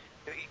mean,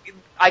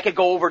 I could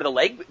go over to the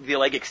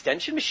leg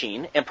extension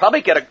machine and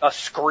probably get a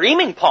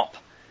screaming pump.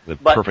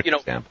 Perfect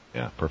example.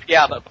 Yeah, perfect.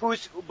 Yeah,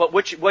 example. but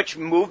which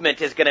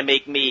movement is going to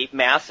make me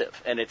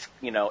massive? And it's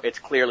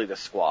clearly the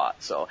squat.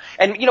 So,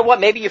 and you know what?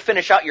 Maybe you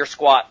finish out your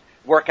squat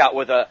workout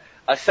with a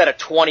set of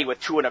 20 with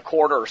 2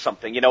 1/4 or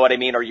something. You know what I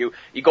mean? Or you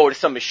go to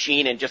some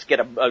machine and just get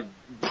a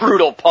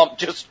brutal pump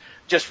just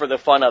for the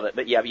fun of it.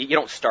 But yeah, you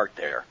don't start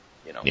there.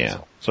 Yeah.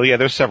 So yeah,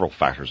 there's several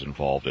factors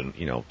involved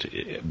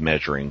in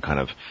measuring kind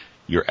of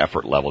your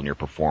effort level and your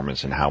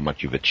performance and how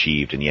much you've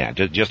achieved. And yeah,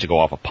 just to go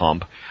off a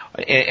pump,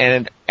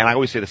 and I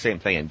always say the same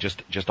thing. And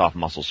just off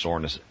muscle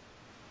soreness,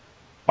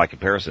 by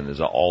comparison, is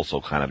also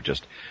kind of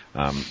just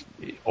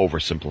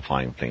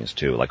oversimplifying things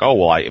too. Like, oh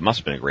well, it must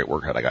have been a great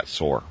workout. I got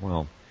sore.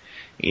 Well,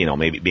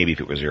 maybe if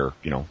it was your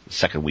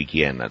second week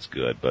in, that's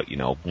good. But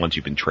once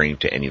you've been training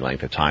to any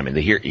length of time, and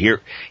here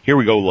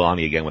we go,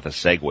 Lonnie, again with a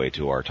segue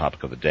to our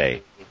topic of the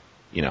day.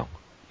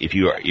 If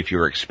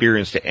you're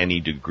experienced to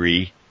any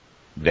degree,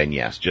 then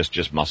yes,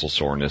 just muscle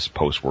soreness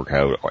post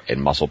workout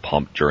and muscle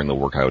pump during the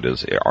workout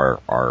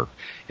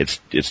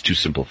it's too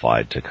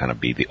simplified to kind of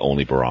be the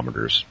only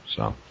barometers.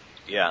 So.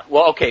 Yeah.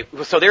 Well, okay.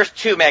 So there's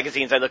 2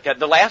 magazines I looked at.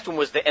 The last one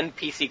was the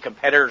NPC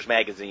Competitors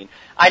magazine.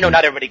 I know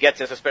not everybody gets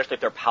this, especially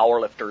if they're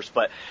powerlifters,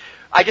 but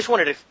I just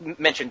wanted to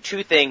mention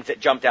 2 things that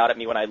jumped out at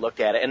me when I looked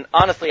at it. And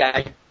honestly,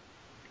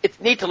 it's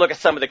neat to look at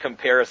some of the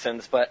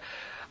comparisons, but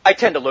I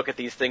tend to look at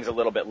these things a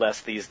little bit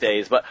less these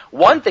days. But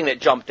one thing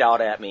that jumped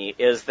out at me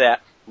is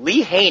that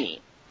Lee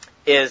Haney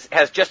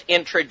has just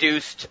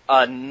introduced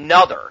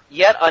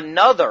yet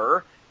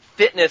another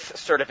fitness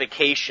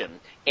certification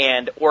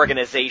and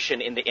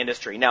organization in the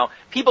industry. Now,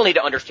 people need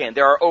to understand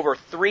there are over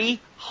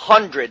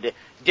 300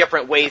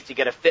 different ways to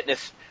get a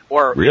fitness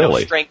or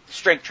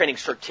strength training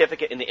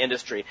certificate in the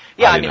industry.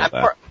 Yeah,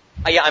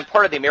 I'm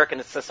part of the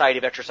American Society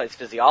of Exercise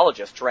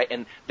Physiologists, right?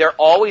 And they're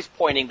always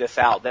pointing this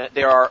out, that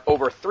there are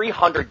over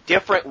 300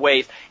 different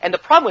ways. And the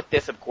problem with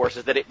this, of course,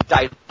 is that it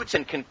dilutes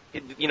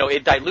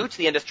it dilutes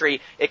the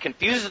industry. It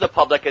confuses the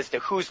public as to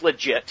who's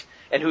legit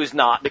and who's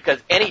not, because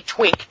any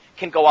twink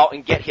can go out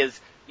and get his,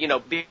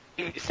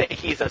 say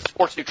he's a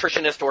sports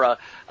nutritionist or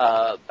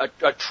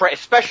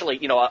especially,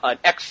 an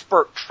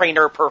expert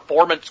trainer,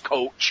 performance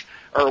coach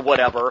or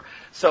whatever.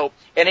 So,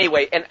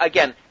 anyway, and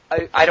again,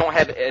 I don't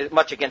have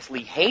much against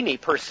Lee Haney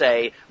per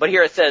se, but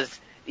here it says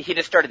he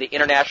just started the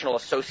International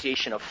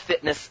Association of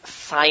Fitness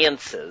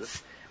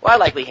Sciences. Well, I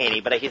like Lee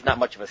Haney, but he's not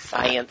much of a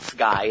science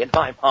guy in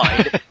my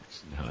mind.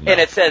 No. And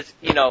it says,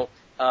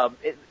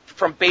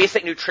 from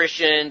basic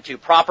nutrition to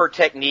proper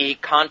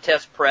technique,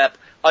 contest prep,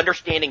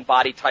 understanding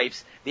body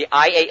types, the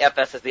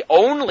IAFS is the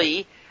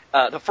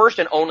first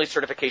and only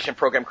certification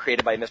program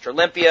created by Mr.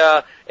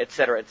 Olympia, et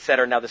cetera, et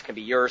cetera. Now this can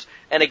be yours.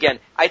 And again,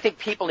 I think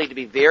people need to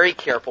be very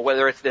careful,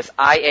 whether it's this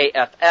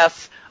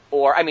IAFS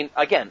or,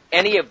 again,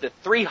 any of the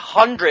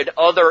 300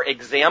 other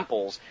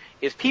examples,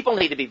 is people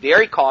need to be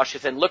very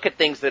cautious and look at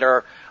things that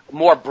are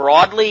more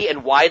broadly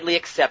and widely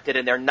accepted,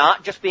 and they're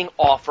not just being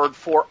offered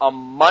for a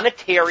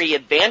monetary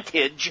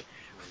advantage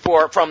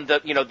from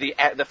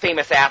the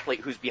famous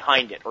athlete who's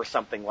behind it or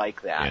something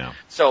like that. Yeah.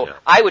 So yeah.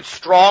 I would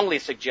strongly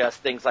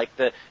suggest things like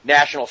the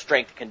National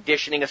Strength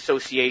Conditioning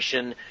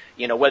Association,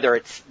 whether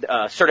it's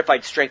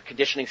Certified Strength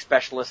Conditioning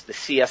Specialist, the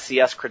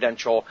CSCS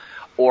credential,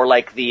 or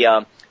like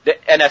the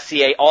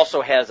NSCA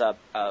also has a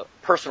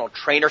personal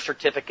trainer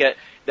certificate,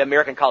 The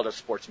American College of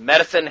Sports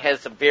Medicine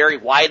has some very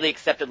widely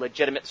accepted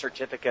legitimate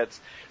certificates.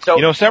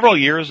 So, several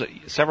years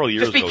just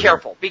ago. Be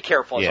careful. Be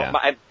careful.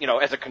 Yeah. So,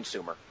 as a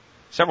consumer.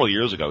 Several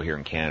years ago here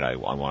in Canada, I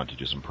wanted to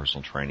do some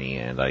personal training,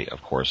 and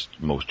of course,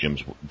 most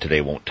gyms today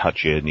won't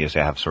touch you, and you have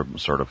to have some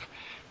sort of,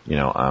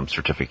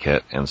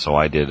 certificate. And so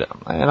I did,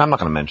 and I'm not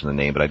going to mention the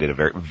name, but I did a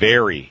very,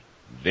 very,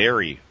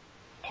 very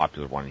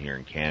popular one here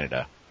in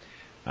Canada,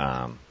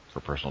 for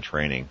personal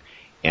training.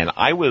 And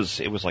it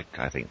was like,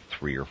 I think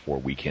 3 or 4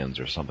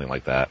 weekends or something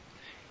like that.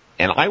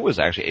 And I was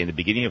actually, in the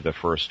beginning of the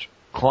first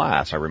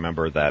class, I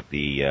remember that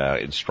the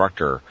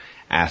instructor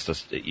asked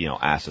us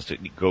to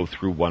go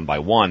through one by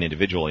one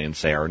individually and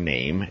say our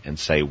name and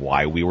say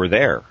why we were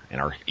there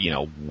and our,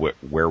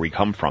 where we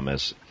come from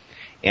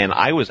and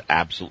I was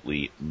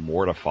absolutely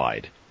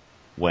mortified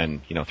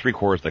when,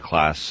 3/4 of the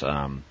class,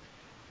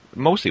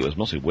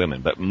 mostly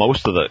women, but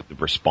most of the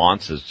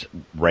responses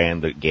ran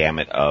the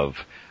gamut of,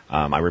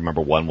 I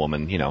remember one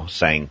woman,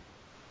 saying,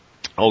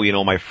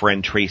 oh, my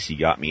friend Tracy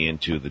got me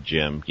into the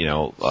gym,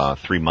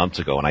 3 months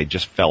ago, and I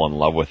just fell in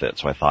love with it.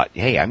 So I thought,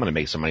 hey, I'm going to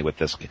make some money with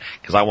this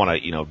because I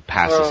want to,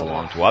 pass this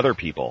along to other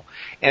people.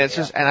 And it's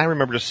just, and I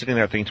remember just sitting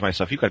there thinking to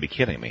myself, you got to be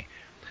kidding me.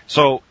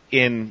 So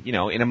in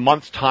a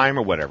month's time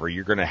or whatever,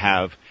 you're going to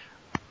have,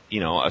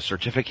 a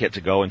certificate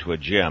to go into a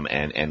gym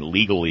and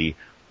legally,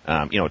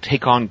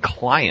 take on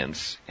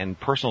clients and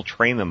personal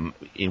train them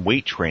in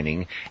weight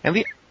training.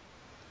 And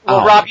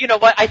Well, Rob, you know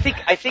what? I think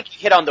you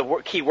hit on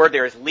the key word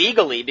there is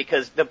legally,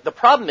 because the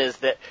problem is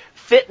that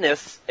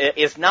fitness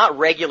is not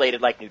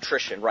regulated like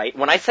nutrition, right?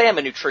 When I say I'm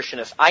a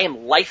nutritionist, I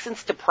am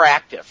licensed to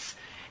practice,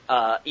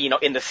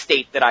 in the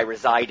state that I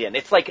reside in.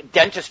 It's like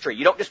dentistry.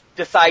 You don't just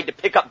decide to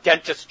pick up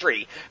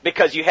dentistry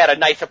because you had a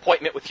nice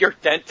appointment with your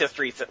dentist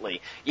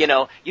recently. You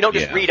don't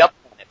just read up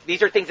on it.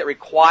 These are things that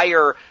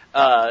require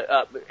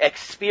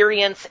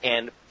experience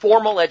and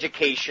formal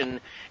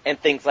education and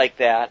things like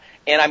that.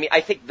 And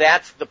I think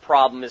that's the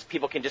problem, is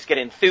people can just get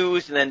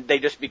enthused and then they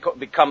just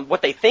become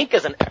what they think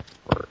is an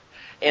expert.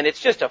 And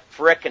it's just a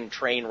frickin'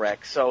 train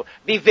wreck. So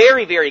be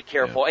very, very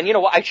careful. Yeah. And you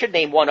know what? I should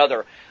name one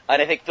other,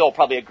 and I think Phil will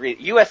probably agree.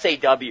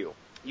 USAW,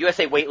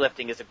 USA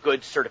Weightlifting, is a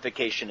good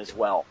certification as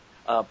well.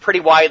 Pretty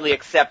widely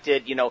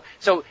accepted,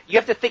 So you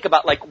have to think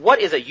about, what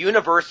is a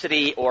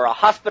university or a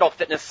hospital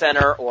fitness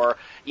center or,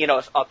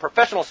 a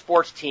professional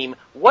sports team,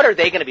 what are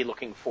they going to be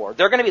looking for?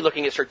 They're going to be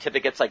looking at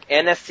certificates like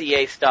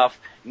NSCA stuff,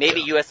 maybe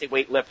USA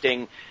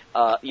Weightlifting,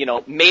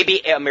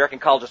 maybe American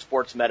College of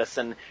Sports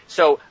Medicine.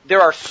 So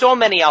there are so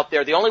many out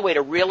there. The only way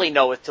to really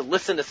know is to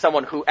listen to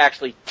someone who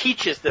actually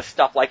teaches this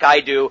stuff like I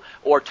do,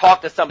 or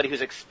talk to somebody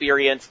who's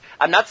experienced.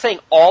 I'm not saying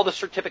all the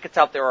certificates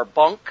out there are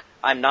bunk.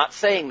 I'm not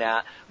saying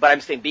that, but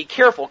I'm saying be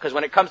careful, because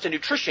when it comes to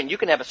nutrition, you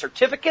can have a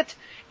certificate,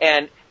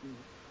 and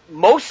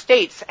most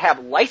states have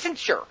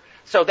licensure.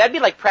 So that'd be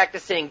like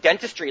practicing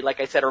dentistry, like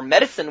I said, or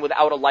medicine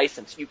without a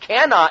license. You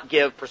cannot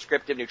give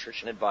prescriptive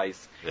nutrition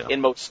advice in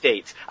most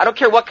states. I don't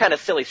care what kind of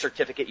silly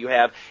certificate you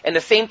have. And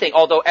the same thing,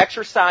 although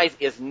exercise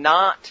is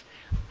not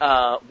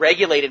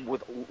regulated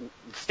with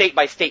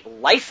state-by-state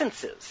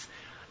licenses,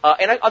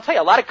 and I'll tell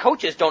you, a lot of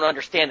coaches don't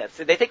understand that.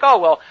 So they think, oh,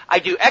 well, I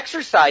do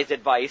exercise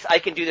advice, I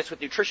can do this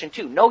with nutrition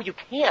too. No, you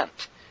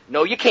can't.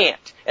 No, you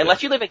can't.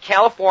 Unless you live in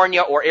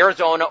California or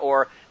Arizona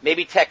or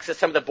maybe Texas,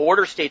 some of the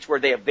border states where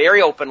they have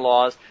very open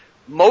laws.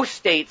 Most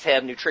states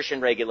have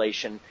nutrition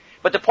regulation.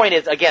 But the point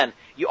is, again,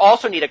 you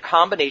also need a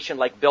combination,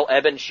 like Bill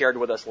Eben shared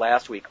with us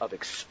last week, of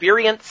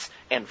experience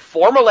and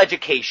formal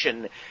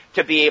education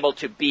to be able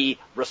to be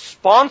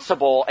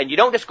responsible. And you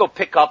don't just go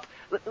pick up,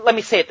 let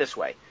me say it this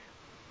way,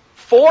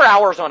 4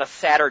 hours on a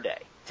Saturday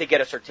to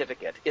get a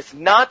certificate is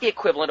not the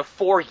equivalent of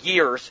 4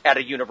 years at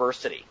a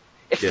university.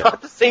 It's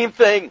not the same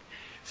thing.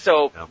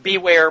 So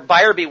beware,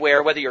 buyer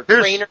beware, whether you're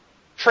a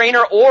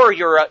trainer or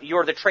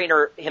you're the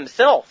trainer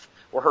himself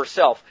or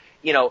herself.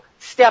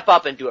 Step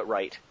up and do it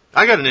right.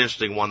 I got an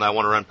interesting one that I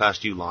want to run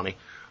past you, Lonnie.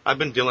 I've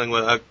been dealing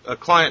with a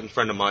client and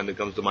friend of mine that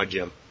comes to my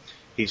gym.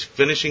 He's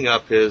finishing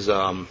up his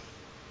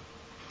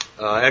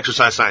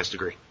exercise science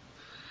degree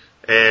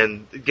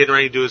and getting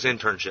ready to do his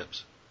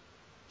internships.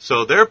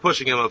 So they're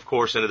pushing him, of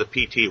course, into the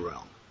PT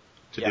realm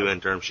to do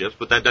internships,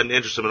 but that doesn't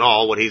interest him at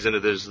all. What he's into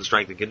is the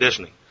strength and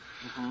conditioning.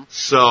 Mm-hmm.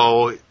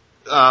 So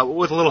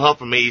with a little help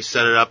from me, he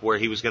set it up where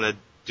he was going to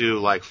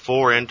do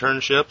 4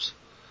 internships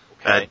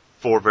at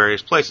 4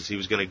 various places. He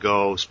was going to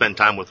go spend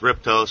time with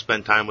Ripto,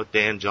 spend time with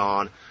Dan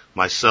John,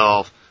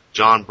 myself,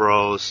 John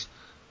Bros,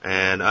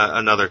 and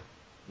another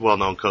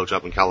well-known coach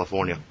up in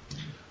California.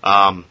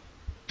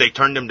 They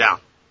turned him down.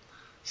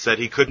 Said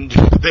he couldn't.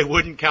 They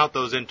wouldn't count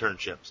those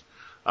internships.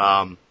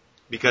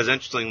 Because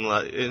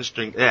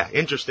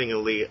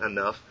interestingly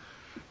enough,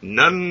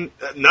 none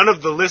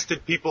of the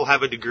listed people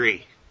have a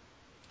degree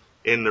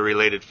in the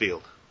related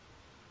field.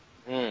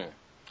 Well,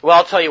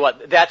 I'll tell you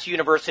what, that's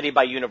university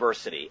by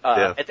university.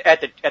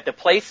 At the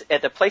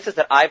places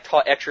that I've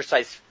taught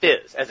exercise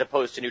phys as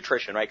opposed to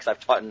nutrition, right? Because I've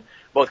taught in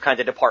both kinds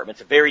of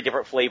departments, very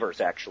different flavors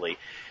actually.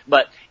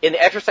 But in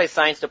the exercise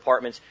science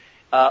departments,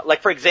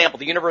 for example,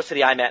 the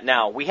university I'm at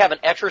now, we have an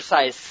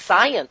exercise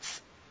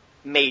science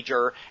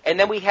major, and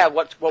then we have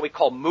what we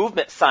call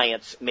movement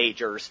science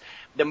majors.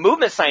 The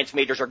movement science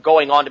majors are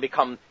going on to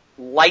become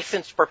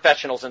licensed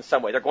professionals in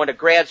some way. They're going to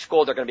grad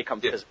school, they're going to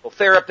become physical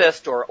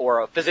therapist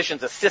or a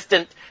physician's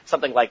assistant,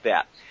 something like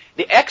that.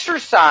 The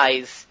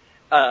exercise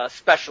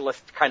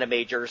specialist kind of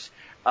majors,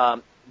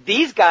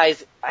 these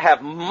guys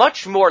have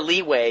much more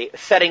leeway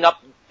setting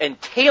up and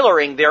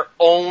tailoring their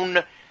own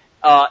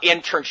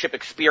internship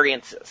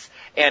experiences.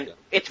 And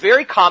it's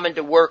very common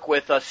to work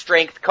with a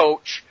strength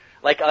coach.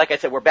 Like I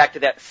said, we're back to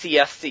that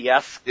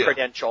CSCS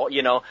credential,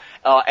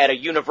 at a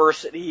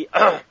university,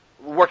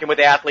 working with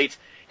athletes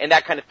and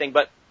that kind of thing.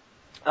 But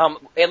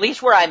at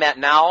least where I'm at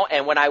now,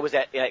 and when I was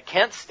at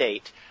Kent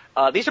State,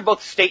 these are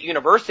both state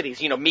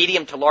universities,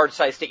 medium to large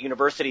size state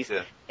universities,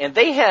 and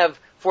they have,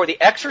 for the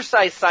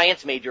exercise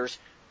science majors,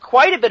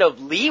 quite a bit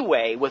of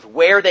leeway with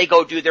where they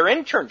go do their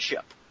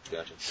internship.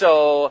 Gotcha.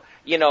 So,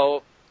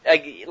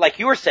 like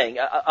you were saying,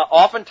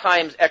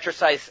 oftentimes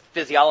exercise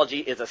physiology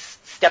is a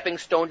stepping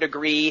stone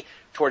degree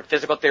toward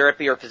physical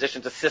therapy or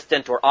physician's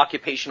assistant or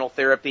occupational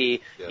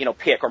therapy,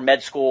 pick, or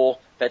med school.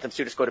 Some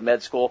students go to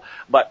med school.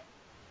 But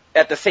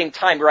at the same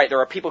time, right, there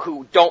are people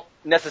who don't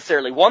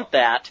necessarily want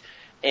that,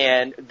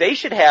 and they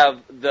should have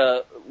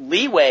the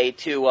leeway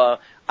to,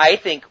 I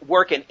think,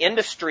 work in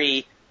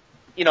industry.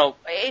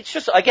 It's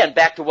just, again,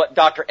 back to what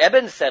Dr.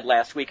 Evans said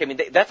last week. I mean,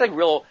 that's a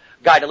real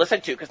guy to listen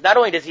to, because not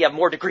only does he have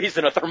more degrees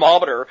than a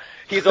thermometer,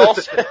 he's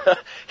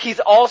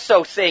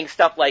also saying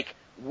stuff like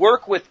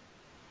work with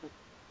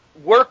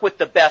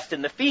the best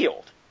in the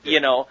field,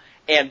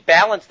 and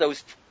balance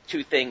those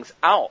two things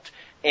out.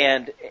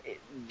 And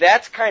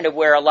that's kind of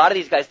where a lot of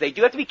these guys, they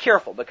do have to be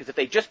careful, because if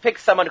they just pick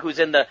someone who's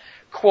in the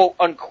quote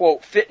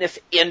unquote fitness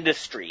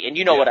industry, and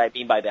you know what I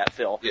mean by that,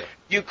 Phil,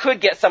 you could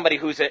get somebody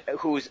who's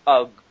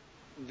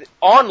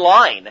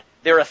online,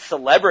 they're a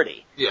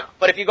celebrity. Yeah.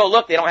 But if you go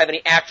look, they don't have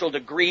any actual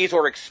degrees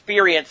or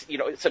experience,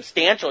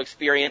 substantial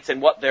experience in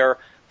what they're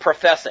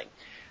professing.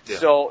 Yeah.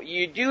 So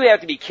you do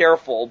have to be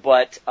careful,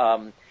 but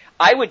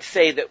I would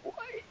say that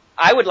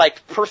I would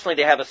like personally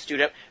to have a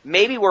student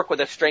maybe work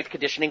with a strength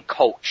conditioning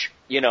coach,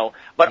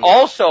 but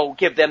also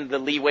give them the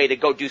leeway to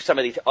go do some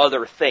of these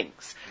other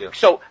things. Yeah.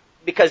 So,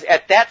 because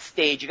at that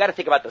stage, you got to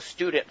think about the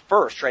student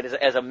first, right?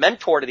 As a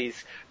mentor to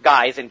these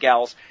guys and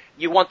gals,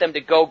 you want them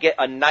to go get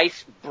a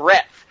nice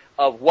breadth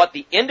of what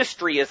the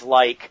industry is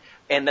like,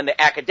 and then the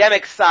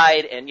academic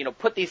side, and,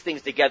 put these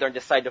things together and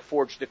decide to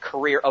forge the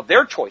career of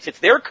their choice. It's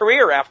their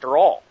career after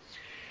all.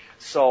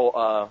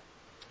 So,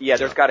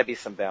 there's got to be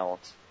some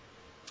balance.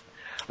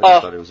 I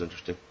thought it was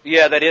interesting.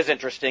 Yeah, that is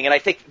interesting. And I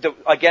think,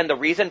 the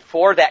reason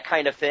for that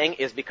kind of thing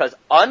is because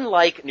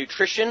unlike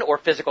nutrition or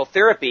physical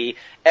therapy,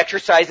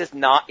 exercise is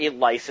not a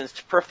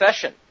licensed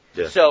profession.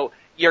 Yeah. So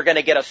you're going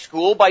to get a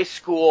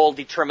school-by-school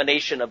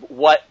determination of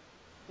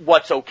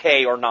what's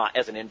okay or not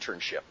as an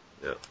internship.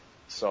 Yeah.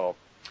 So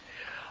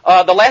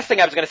the last thing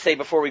I was going to say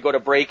before we go to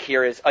break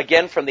here is,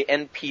 again, from the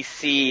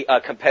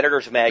NPC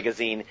Competitors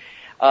Magazine,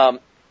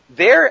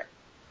 their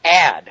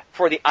ad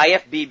for the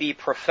IFBB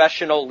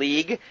Professional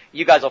League,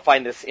 you guys will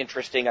find this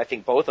interesting, I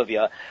think both of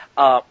you,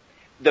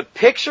 the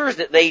pictures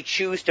that they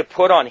choose to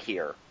put on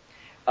here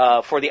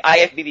for the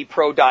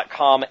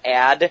IFBBPro.com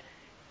ad,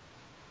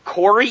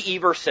 Corey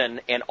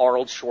Everson and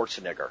Arnold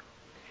Schwarzenegger.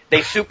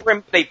 They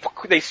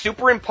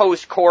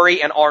superimposed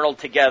Corey and Arnold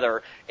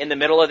together in the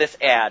middle of this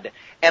ad,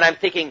 and I'm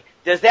thinking,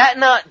 does that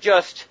not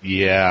just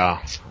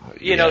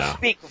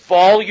speak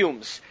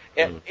volumes?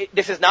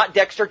 This is not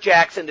Dexter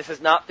Jackson. This is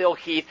not Phil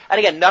Heath. And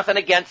again, nothing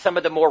against some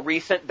of the more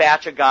recent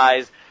batch of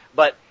guys,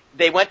 but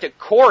they went to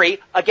Corey,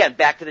 again,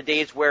 back to the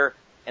days where,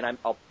 and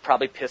I'll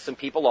probably piss some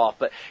people off,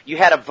 but you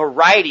had a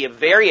variety of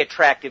very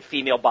attractive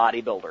female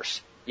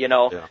bodybuilders,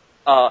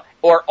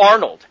 or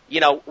Arnold,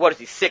 what is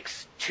he,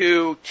 6'2",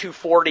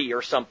 240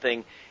 or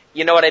something,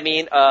 you know what I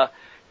mean?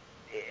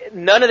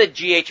 None of the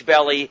GH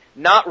belly,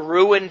 not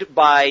ruined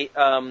by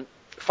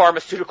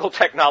pharmaceutical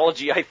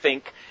technology, I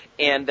think,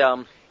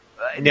 and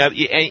now,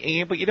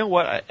 but you know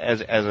what?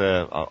 As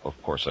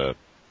of course, that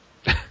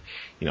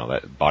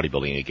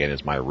bodybuilding again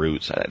is my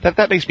roots.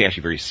 That makes me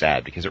actually very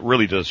sad, because it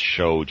really does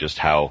show just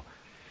how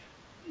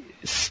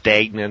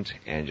stagnant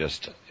and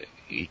just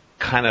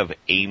kind of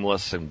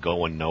aimless and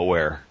going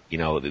nowhere,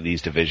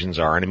 these divisions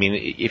are. And I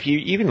mean, if you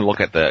even look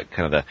at the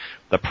kind of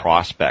the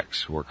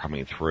prospects who are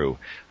coming through,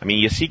 I mean,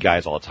 you see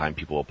guys all the time.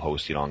 People will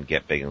post, on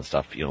Get Big and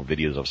stuff,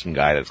 videos of some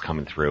guy that's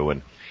coming through,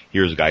 and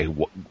here's a guy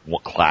who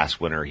class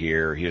winner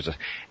here. Here's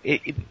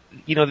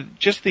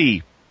just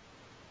the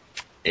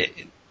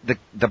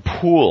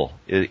pool.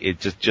 It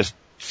just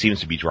seems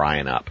to be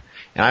drying up,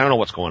 and I don't know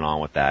what's going on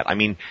with that. I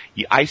mean,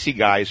 I see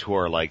guys who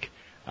are like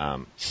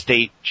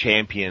state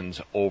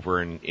champions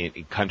over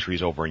in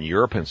countries over in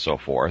Europe and so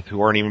forth,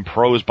 who aren't even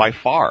pros by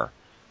far.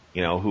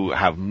 Who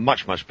have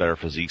much, much better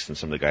physiques than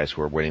some of the guys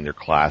who are winning their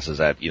classes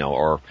at,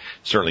 or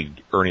certainly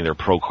earning their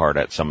pro card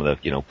at some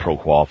of the, pro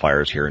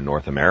qualifiers here in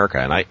North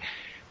America.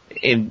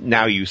 And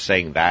now you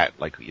saying that,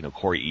 like,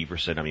 Corey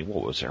Everson, I mean,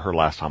 what was it? Her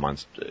last time on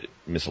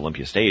Miss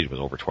Olympia stage was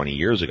over 20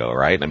 years ago,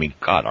 right? I mean,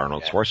 God,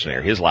 Arnold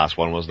Schwarzenegger, his last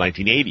one was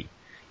 1980.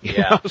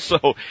 Yeah.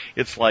 So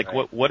it's like,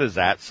 what is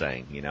that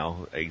saying?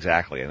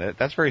 Exactly, and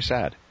that's very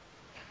sad.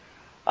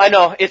 I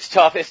know, it's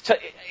tough.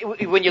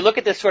 When you look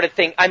at this sort of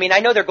thing, I mean, I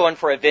know they're going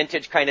for a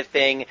vintage kind of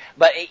thing,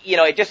 but,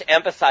 it just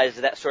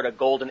emphasizes that sort of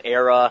golden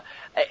era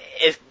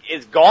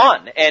is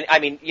gone. And, I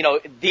mean,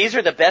 these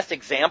are the best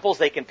examples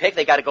they can pick.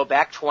 They got to go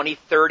back 20,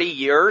 30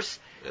 years.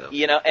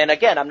 Yeah. And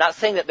again, I'm not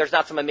saying that there's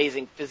not some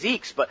amazing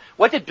physiques, but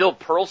what did Bill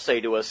Pearl say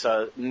to us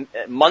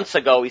months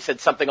ago? He said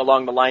something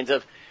along the lines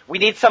of, we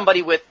need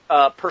somebody with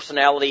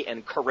personality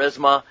and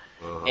charisma,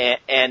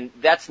 and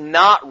that's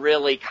not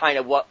really kind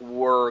of what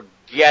we're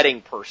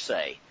getting per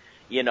se,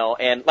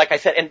 and like I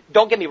said, and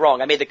don't get me wrong,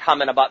 I made the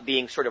comment about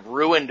being sort of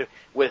ruined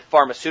with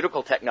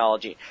pharmaceutical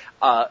technology.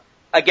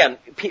 Again,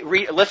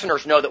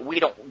 listeners know that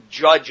we don't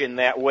judge in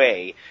that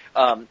way.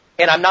 And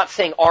I'm not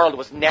saying Arnold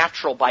was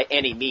natural by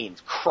any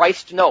means.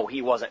 Christ, no,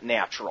 he wasn't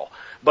natural.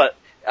 But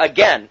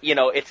again,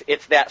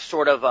 it's that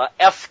sort of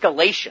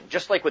escalation,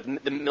 just like with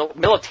the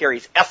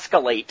militaries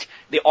escalate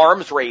the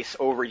arms race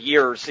over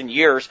years and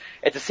years.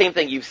 It's the same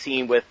thing you've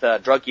seen with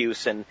drug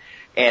use, and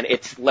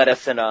it's led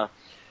us in a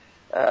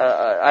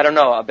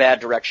bad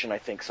direction, I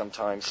think,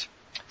 sometimes.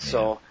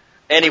 So,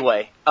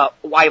 anyway, I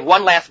have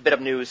one last bit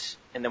of news,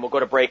 and then we'll go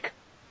to break.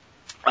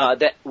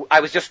 That I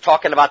was just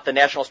talking about the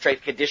National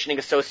Strength Conditioning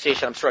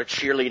Association. I'm sort of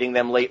cheerleading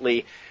them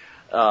lately.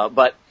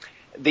 But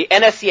the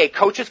NSCA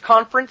Coaches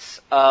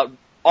Conference,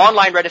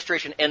 online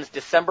registration ends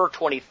December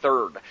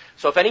 23rd.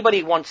 So if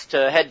anybody wants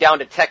to head down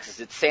to Texas,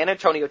 it's San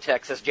Antonio,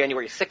 Texas,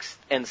 January 6th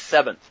and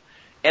 7th.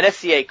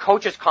 NSCA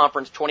Coaches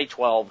Conference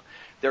 2012.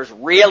 There's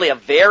really a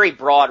very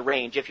broad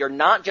range. If you're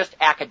not just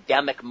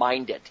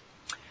academic-minded,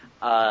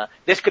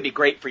 this could be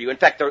great for you. In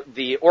fact,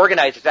 the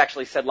organizers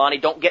actually said, Lonnie,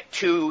 don't get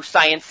too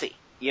sciencey.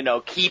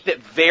 Keep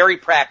it very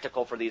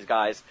practical for these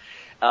guys.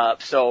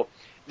 So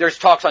there's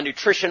talks on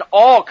nutrition,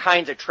 all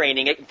kinds of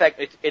training. In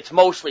fact, it's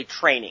mostly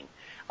training.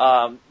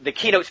 The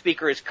keynote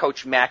speaker is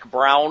Coach Mac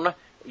Brown,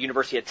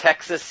 University of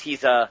Texas.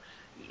 He's a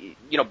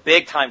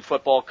big time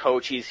football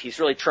coach. He's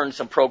really turned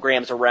some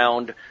programs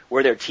around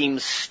where their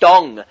teams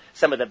stung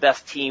some of the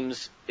best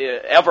teams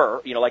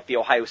ever, like the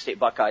Ohio State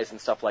Buckeyes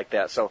and stuff like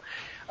that. So,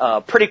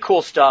 pretty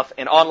cool stuff.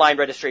 And online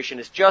registration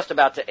is just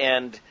about to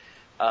end.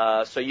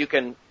 So you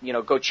can,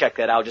 go check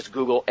that out. Just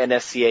Google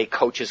NSCA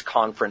Coaches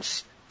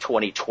Conference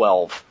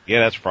 2012.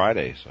 Yeah, that's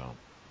Friday. So.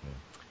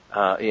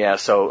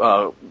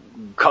 So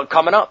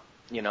coming up.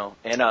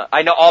 And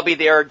I know I'll be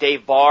there.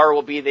 Dave Barr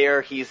will be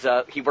there. He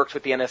works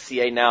with the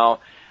NSCA now.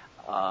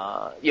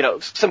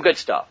 Some good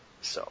stuff.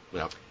 So,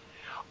 yeah.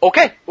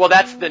 Okay. Well,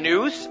 that's the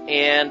news.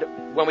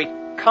 And when we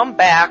come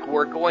back,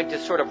 we're going to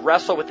sort of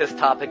wrestle with this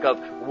topic of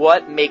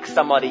what makes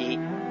somebody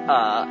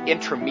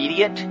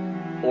intermediate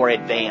or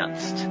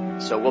advanced.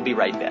 So we'll be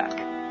right back.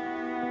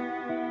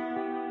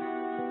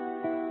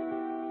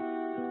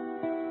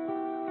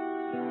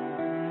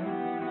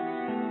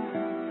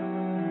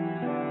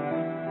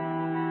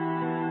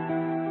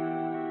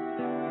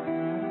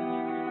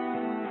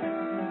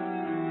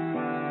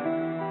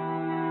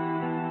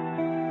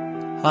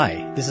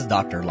 Hi, this is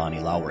Dr. Lonnie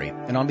Lowry,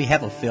 and on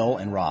behalf of Phil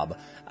and Rob,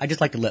 I'd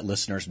just like to let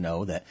listeners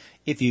know that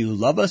if you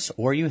love us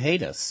or you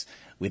hate us,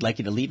 we'd like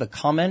you to leave a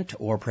comment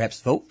or perhaps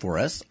vote for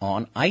us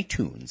on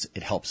iTunes.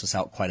 It helps us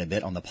out quite a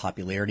bit on the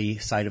popularity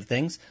side of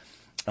things.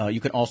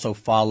 You can also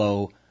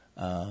follow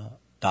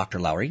Dr.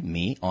 Lowry,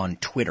 me, on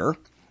Twitter.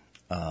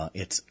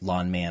 It's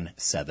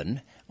Lawnman7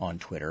 on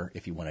Twitter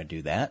if you want to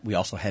do that. We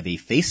also have a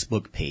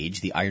Facebook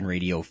page, the Iron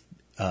Radio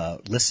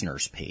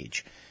listeners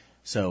page.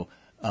 So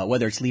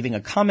whether it's leaving a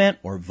comment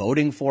or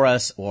voting for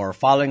us or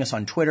following us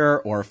on Twitter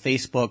or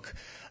Facebook,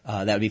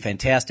 that would be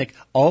fantastic.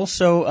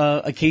 Also,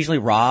 occasionally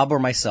Rob or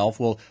myself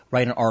will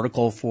write an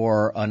article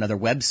for another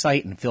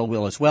website, and Phil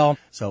will as well.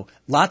 So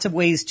lots of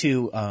ways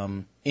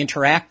to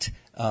interact,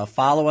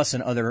 follow us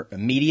in other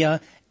media,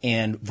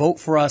 and vote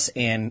for us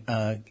and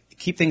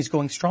keep things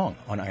going strong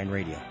on Iron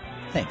Radio.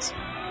 Thanks.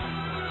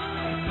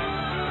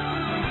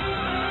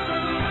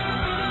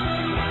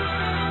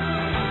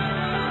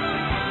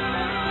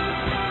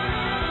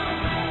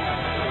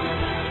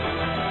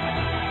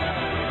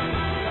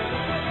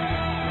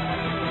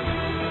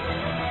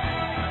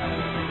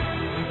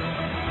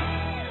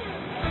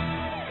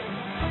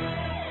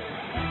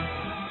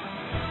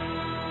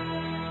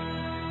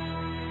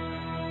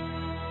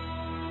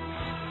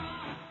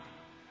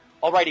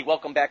 Alrighty,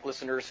 welcome back,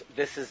 listeners.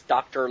 This is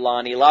Dr.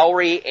 Lonnie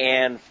Lowry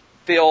and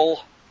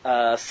Phil,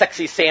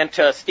 Sexy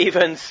Santa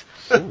Stevens,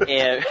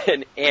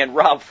 and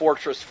Rob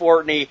Fortress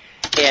Fortney.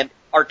 And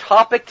our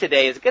topic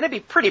today is going to be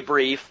pretty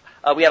brief.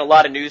 We had a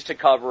lot of news to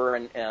cover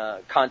and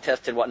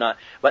contests and whatnot.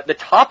 But the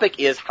topic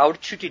is how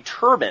to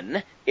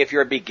determine if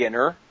you're a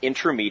beginner,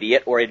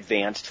 intermediate, or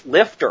advanced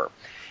lifter.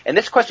 And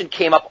this question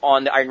came up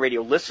on the Iron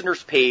Radio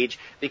listeners page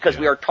because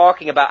we are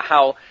talking about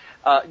how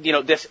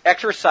this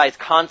exercise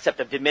concept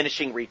of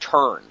diminishing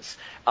returns.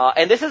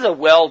 And this is a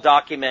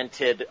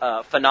well-documented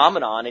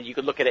phenomenon, and you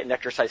could look at it in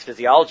exercise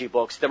physiology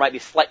books. There might be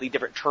slightly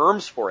different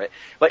terms for it,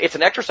 but it's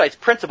an exercise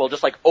principle,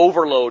 just like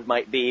overload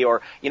might be,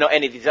 or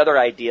any of these other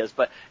ideas.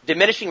 But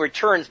diminishing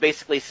returns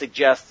basically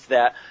suggests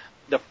that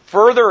the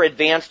further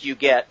advanced you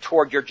get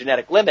toward your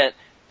genetic limit,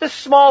 the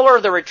smaller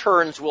the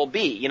returns will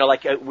be. You know,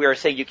 like we were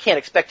saying, you can't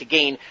expect to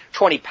gain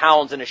 20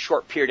 pounds in a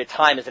short period of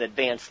time as an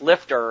advanced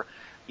lifter.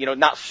 You know,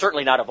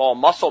 certainly not of all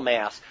muscle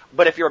mass.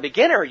 But if you're a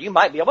beginner, you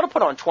might be able to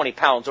put on 20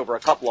 pounds over a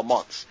couple of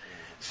months.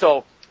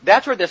 So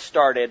that's where this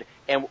started.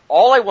 And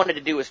all I wanted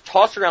to do is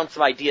toss around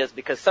some ideas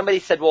because somebody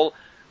said, well,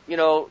 you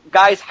know,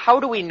 guys, how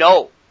do we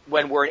know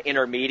when we're an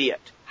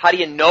intermediate? How do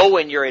you know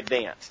when you're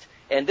advanced?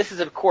 And this is,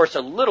 of course,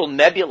 a little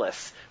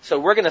nebulous. So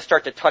we're going to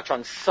start to touch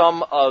on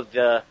some of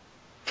the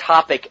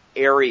topic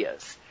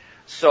areas.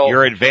 So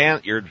you're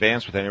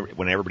advanced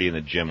when everybody in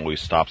the gym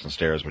always stops and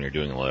stares when you're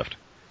doing a lift.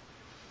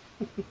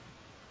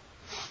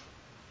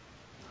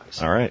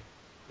 All right.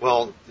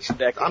 Well,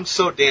 I'm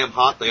so damn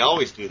hot, they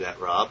always do that,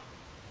 Rob.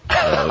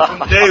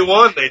 From day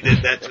one, they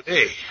did that to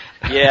me.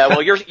 Yeah,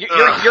 well, you're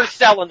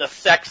selling the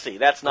sexy.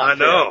 That's not. I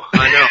know.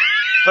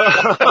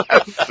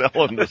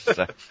 Selling the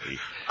sexy.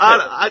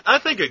 I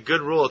think a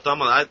good rule of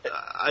thumb.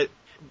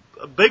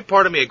 A big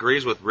part of me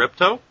agrees with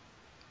Ripto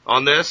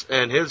on this,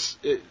 and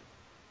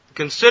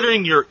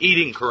considering you're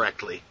eating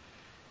correctly,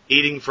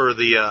 eating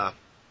enough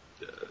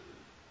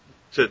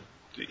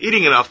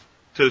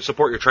to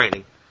support your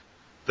training.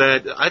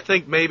 That I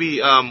think maybe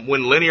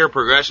when linear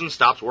progression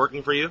stops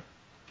working for you,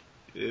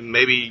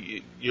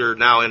 maybe you're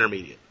now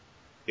intermediate.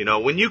 You know,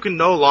 when you can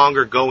no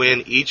longer go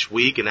in each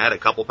week and add a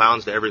couple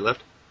pounds to every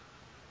lift.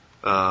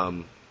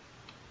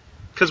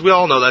 Because we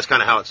all know that's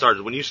kind of how it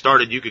started. When you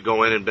started, you could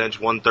go in and bench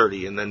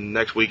 130, and then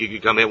next week you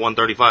could come in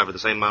 135 with the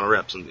same amount of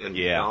reps, and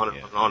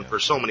on for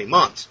so many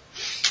months.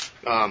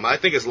 I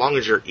think as long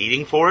as you're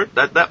eating for it,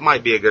 that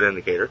might be a good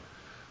indicator.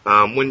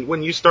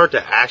 When you start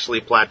to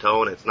actually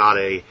plateau, and it's not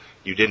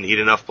you didn't eat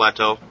enough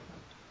plateau,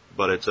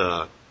 but it's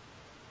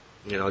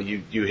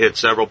you hit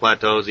several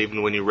plateaus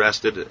even when you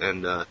rested,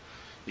 and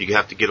you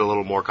have to get a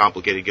little more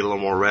complicated, get a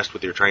little more rest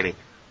with your training.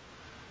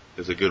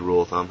 Is a good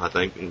rule of thumb, I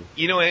think. And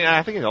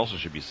I think it also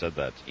should be said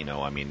that,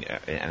 I mean,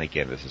 and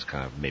again, this is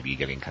kind of maybe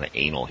getting kind of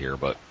anal here,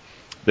 but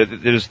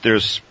there's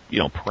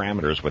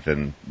parameters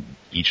within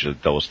each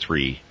of those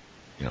three,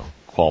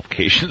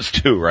 qualifications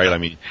too, right? I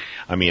mean,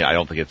 I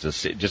don't think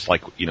it's just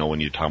like, when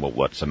you talk about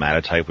what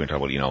somatotype, when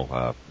you talk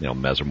about,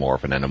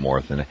 mesomorph and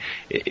endomorph, and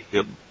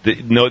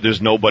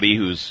there's nobody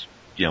who's,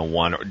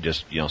 one or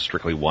just,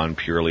 strictly one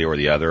purely or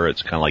the other.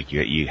 It's kind of like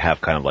you have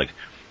kind of like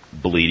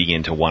bleeding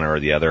into one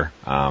or the other.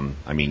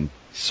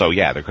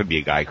 There could be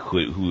a guy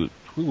who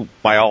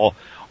by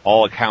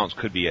all accounts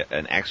could be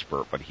an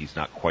expert, but he's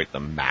not quite the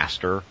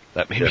master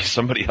that maybe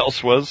somebody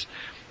else was.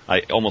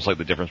 Almost like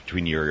the difference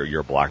between you're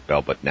a black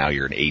belt, but now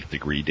you're an 8th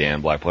degree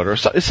Dan black belt, or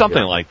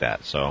something like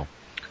that. So,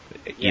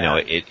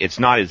 it's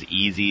not as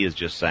easy as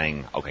just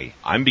saying, okay,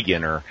 I'm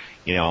beginner,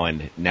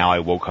 and now I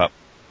woke up,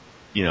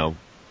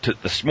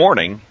 this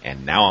morning,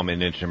 and now I'm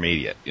an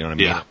intermediate. You know what I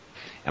mean? Yeah.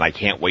 And I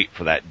can't wait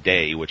for that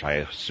day, which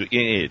when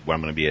I'm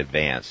going to be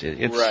advanced.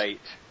 It's right.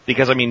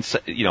 Because, I mean,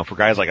 for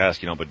guys like us,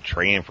 been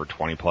training for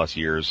 20 plus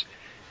years,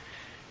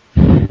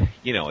 we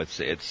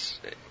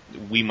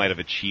might have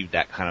achieved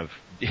that kind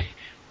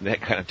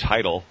of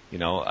title,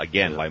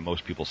 again, by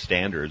most people's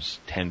standards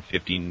 10,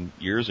 15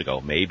 years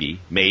ago, maybe.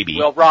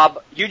 Well,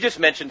 Rob, you just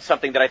mentioned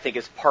something that I think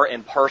is part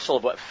and parcel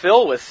of what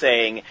Phil was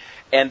saying,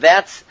 and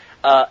that's,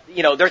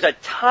 there's a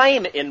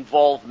time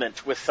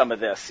involvement with some of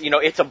this.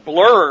 It's a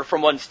blur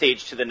from one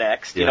stage to the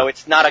next. Yeah.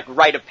 It's not a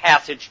rite of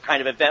passage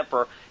kind of event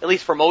at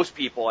least for most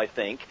people, I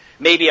think.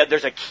 Maybe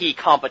there's a key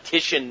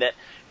competition that,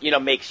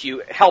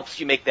 helps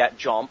you make that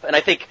jump. And I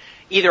think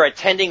either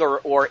attending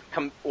or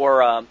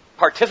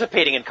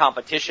participating in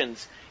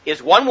competitions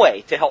is one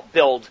way to help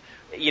build,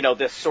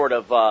 this sort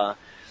of,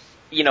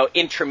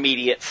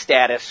 intermediate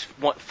status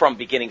from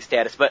beginning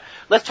status. But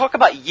let's talk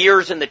about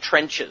years in the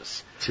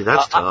trenches. See,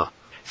 that's tough.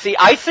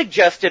 I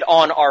suggested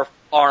on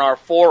our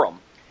forum,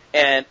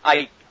 and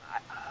I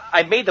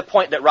made the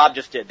point that Rob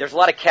just did. There's a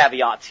lot of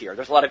caveats here.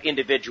 There's a lot of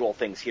individual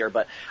things here,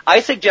 but I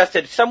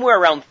suggested somewhere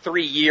around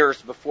 3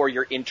 years before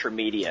you're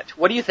intermediate.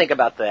 What do you think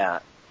about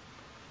that?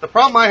 The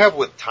problem I have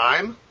with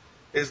time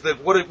is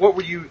that what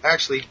were you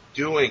actually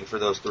doing for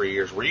those 3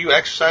 years? Were you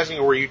exercising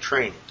or were you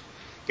training?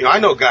 I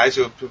know guys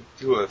who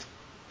have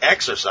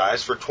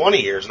exercised for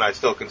 20 years, and I'd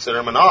still consider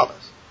them a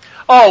novice.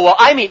 Oh, well,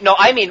 I mean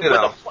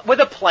with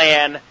a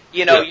plan.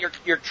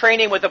 You're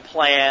training with a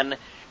plan,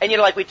 and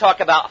like we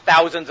talk about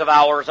thousands of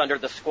hours under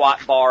the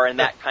squat bar and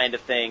that kind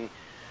of thing.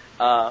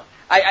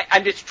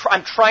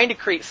 I'm trying to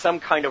create some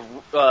kind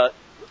of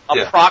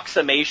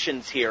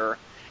approximations here.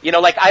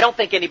 I don't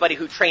think anybody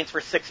who trains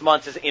for 6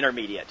 months is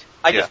intermediate.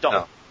 I just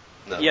don't.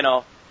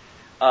 No.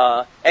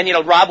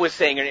 And Rob was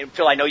saying, and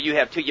Phil, I know you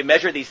have too. You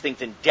measure these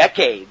things in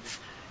decades.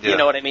 Yeah. You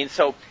know what I mean?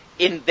 So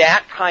in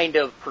that kind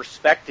of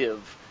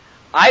perspective,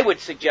 I would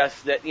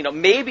suggest that,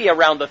 maybe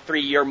around the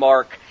 3-year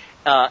mark,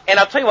 and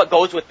I'll tell you what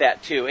goes with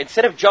that too.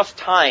 Instead of just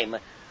time,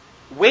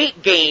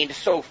 weight gained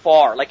so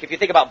far, like if you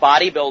think about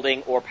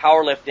bodybuilding or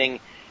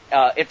powerlifting,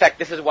 in fact,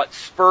 this is what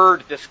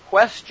spurred this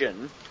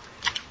question,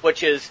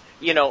 which is,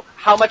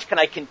 how much can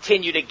I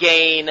continue to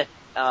gain,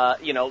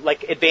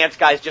 like advanced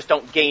guys just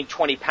don't gain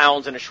 20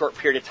 pounds in a short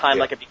period of time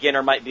like a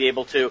beginner might be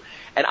able to.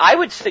 And I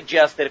would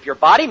suggest that if your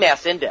body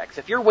mass index,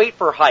 if your weight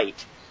for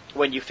height,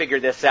 when you figure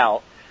this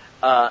out,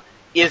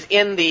 is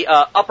in the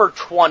upper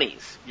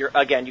 20s, you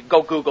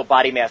go Google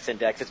body mass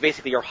index. It's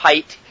basically your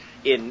height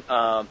in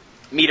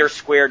meters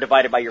squared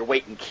divided by your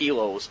weight in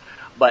kilos.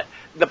 But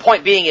the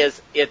point being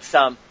is, it's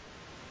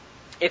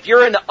if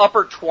you're in the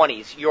upper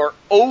 20s, you're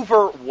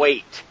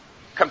overweight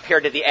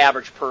compared to the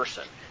average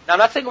person. Now, I'm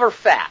not saying over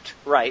fat,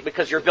 right,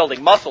 because you're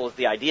building muscle is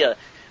the idea.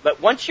 But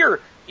once your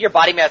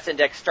body mass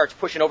index starts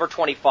pushing over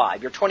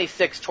 25, you're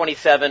 26,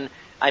 27,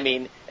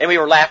 and we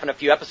were laughing a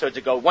few episodes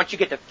ago, once you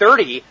get to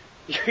 30,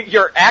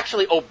 you're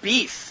actually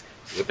obese,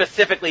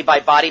 specifically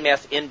by body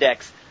mass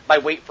index, by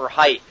weight for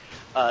height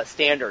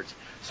standards.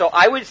 So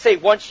I would say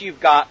once you've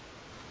got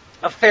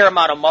a fair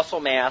amount of muscle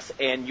mass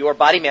and your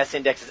body mass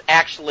index is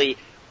actually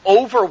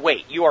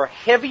overweight, you are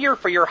heavier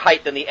for your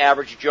height than the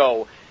average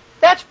Joe,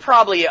 that's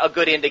probably a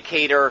good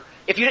indicator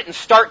if you didn't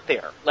start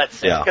there, let's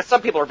say, because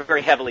some people are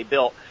very heavily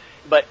built.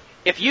 But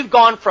if you've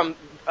gone from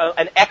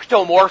an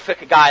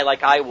ectomorphic guy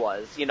like I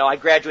was, I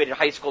graduated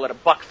high school at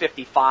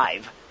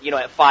 $155,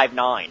 at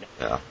 5'9".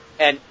 Yeah.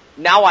 And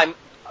now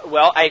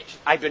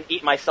I've been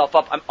eating myself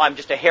up. I'm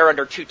just a hair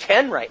under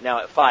 210 right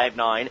now at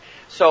 5'9".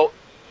 So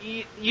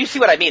you see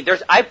what I mean?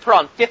 I put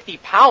on 50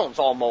 pounds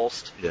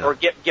almost, or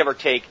give or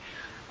take,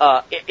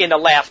 in the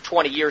last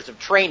 20 years of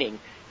training.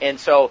 And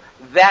so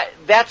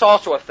that's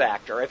also a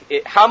factor.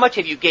 How much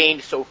have you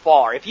gained so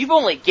far? If you've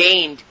only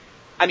gained,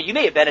 you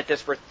may have been at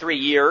this for 3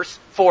 years,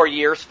 4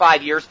 years,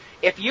 5 years.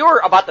 If you're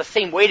about the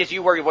same weight as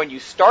you were when you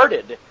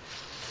started,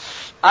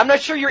 I'm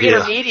not sure you're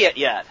intermediate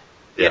yet.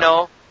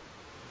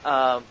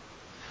 I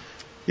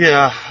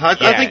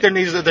think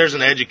there's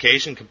an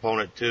education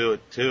component to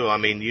it too. I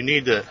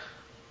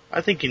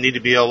think you need to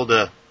be able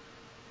to,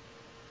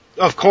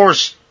 of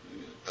course,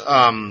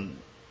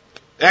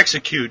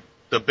 execute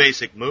the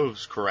basic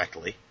moves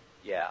correctly.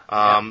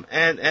 And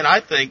I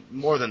think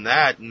more than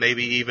that,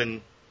 maybe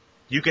even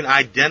you can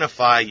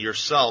identify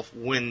yourself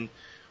when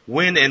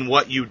and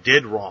what you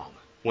did wrong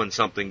when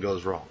something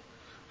goes wrong.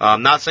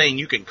 I'm not saying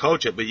you can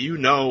coach it, but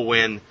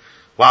when,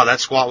 wow, that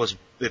squat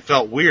it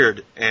felt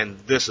weird, and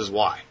this is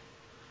why.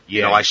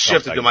 I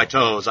shifted to my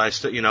toes.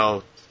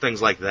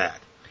 Things like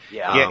that.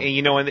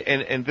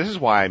 And this is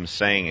why I'm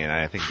saying, and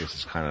I think this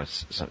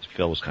is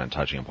Phil was kind of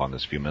touching upon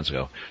this a few minutes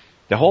ago,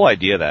 the whole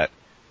idea that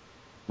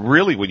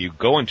really when you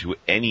go into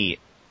any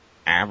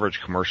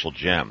average commercial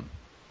gym,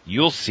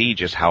 you'll see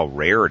just how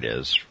rare it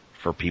is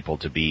for people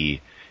to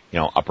be,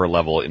 upper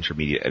level,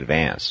 intermediate,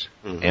 advanced.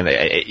 Mm-hmm. And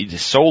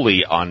it's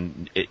solely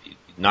on,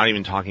 not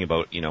even talking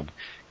about,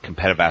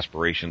 competitive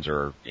aspirations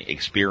or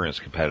experience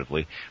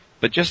competitively,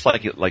 but just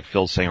like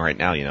Phil's saying right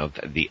now,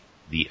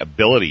 the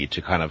ability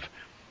to kind of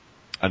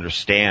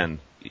understand,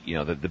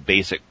 the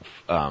basic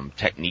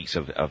techniques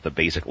of the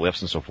basic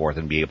lifts and so forth,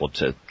 and be able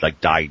to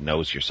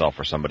diagnose yourself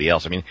or somebody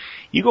else.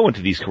 You go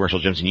into these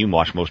commercial gyms and you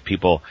watch most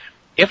people,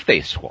 if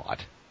they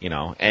squat,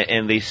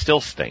 and they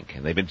still stink,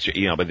 and they've been,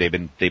 but they've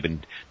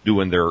been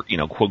doing their,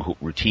 quote unquote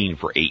routine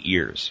for 8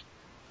 years.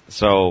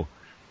 So,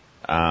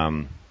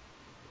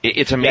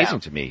 it's amazing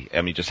to me.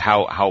 Just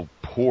how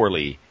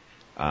poorly,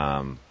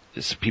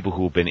 people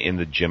who have been in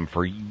the gym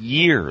for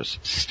years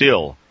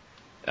still.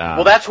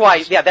 That's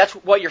why, that's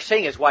what you're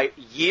saying is why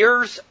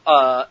years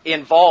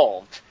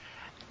involved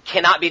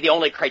cannot be the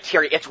only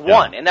criteria. It's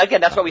one. And again,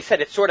 that's why we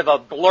said it's sort of a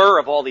blur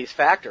of all these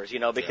factors,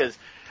 because...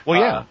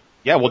 Well,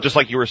 just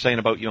like you were saying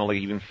about,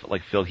 even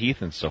Phil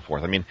Heath and so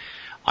forth.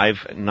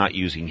 I've not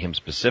using him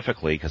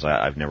specifically because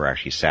I've never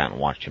actually sat and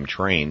watched him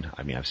train.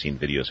 I've seen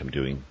videos of him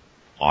doing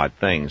odd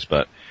things,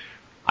 but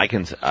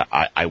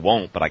I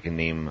won't, but I can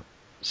name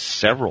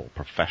several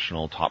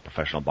top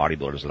professional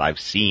bodybuilders that I've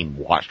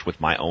watched with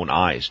my own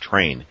eyes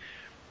train.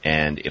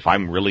 And if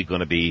I'm really going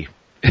to be,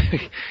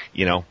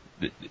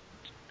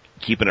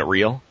 keeping it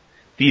real,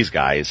 these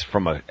guys,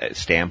 from a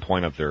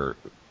standpoint of their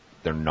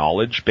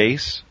knowledge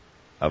base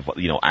of,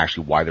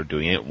 actually why they're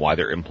doing it, why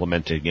they're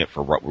implementing it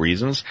for what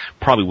reasons,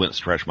 probably wouldn't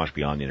stretch much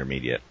beyond the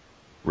intermediate.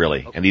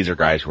 Really. And these are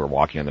guys who are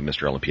walking on the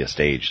Mr. Olympia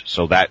stage.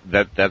 So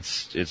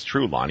it's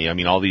true,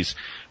 Lonnie. All these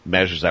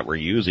measures that we're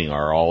using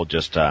are all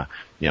just,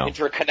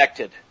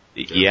 interconnected.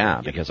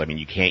 Yeah, because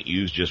you can't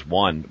use just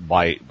one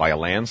by a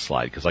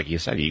landslide. Because like you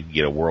said, you can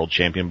get a world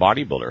champion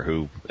bodybuilder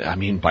who,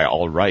 by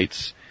all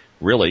rights,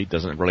 really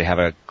doesn't really have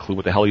a clue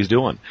what the hell he's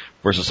doing.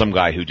 Versus some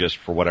guy who just,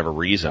 for whatever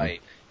reason,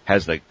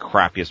 has the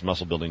crappiest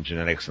muscle building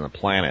genetics on the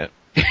planet.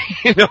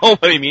 You know what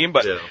I mean?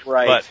 But,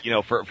 but,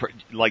 for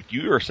like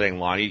you were saying,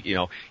 Lonnie,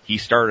 he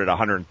started at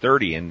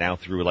 130 and now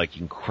through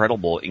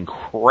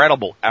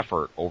incredible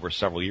effort over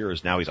several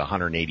years, now he's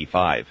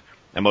 185.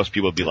 And most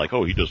people would be like,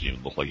 oh, he doesn't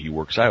even look like he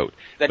works out.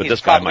 Then but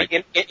this guy might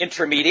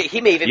intermediate.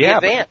 He may even be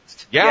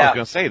advanced. I was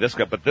going to say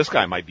this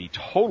guy might be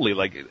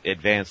totally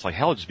advanced like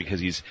hell just because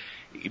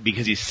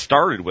he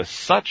started with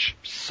such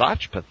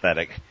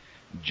pathetic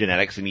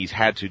genetics, and he's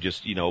had to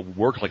just,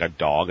 work like a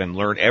dog and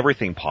learn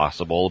everything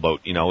possible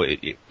about,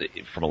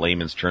 from a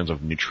layman's terms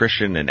of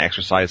nutrition and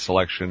exercise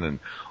selection and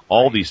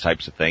all these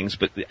types of things.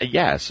 But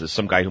yes, as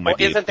some guy who might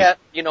be... Isn't that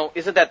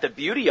the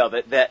beauty of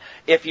it, that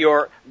if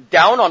you're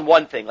down on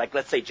one thing, like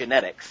let's say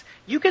genetics,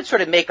 you can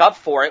sort of make up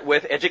for it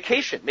with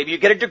education. Maybe you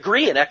get a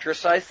degree in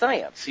exercise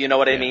science, you know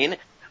what I mean?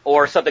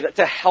 Or something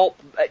to help,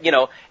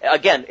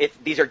 again,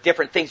 these are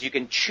different things. You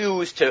can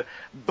choose to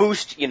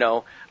boost,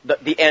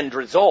 the end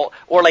result.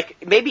 Or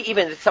like maybe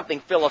even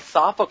something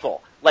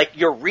philosophical, like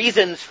your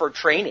reasons for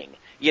training.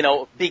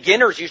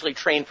 Beginners usually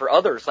train for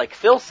others, like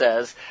Phil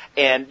says,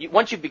 and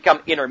once you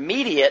become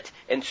intermediate,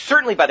 and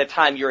certainly by the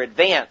time you're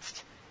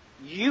advanced,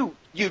 you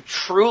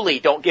truly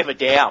don't give a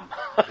damn.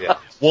 Yeah.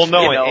 Well,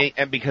 no,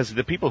 and because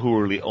the people who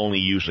really only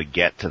usually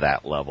get to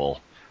that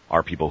level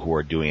are people who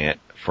are doing it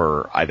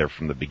for either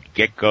from the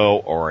get-go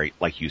or,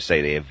 like you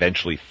say, they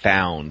eventually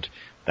found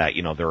that,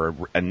 their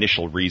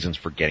initial reasons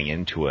for getting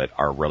into it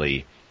are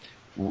really,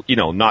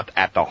 not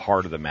at the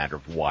heart of the matter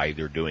of why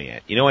they're doing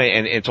it.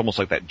 And it's almost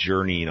like that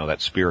journey,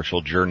 that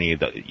spiritual journey,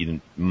 the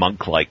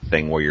monk-like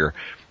thing where you're,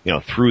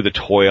 through the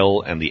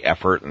toil and the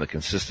effort and the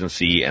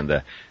consistency and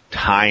the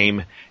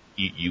time,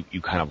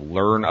 you kind of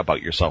learn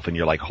about yourself, and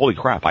you're like, holy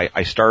crap,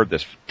 I started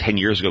this 10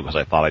 years ago because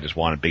I thought I just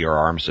wanted bigger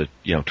arms to,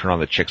 turn on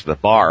the chicks at the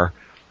bar.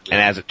 And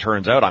as it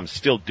turns out, I'm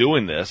still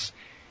doing this.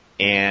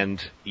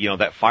 And,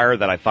 that fire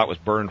that I thought was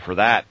burned for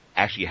that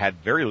actually had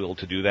very little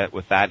to do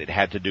with that. It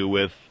had to do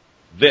with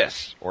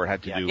this, or it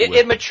had to do with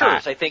it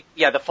matures. I think,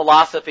 the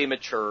philosophy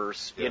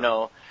matures,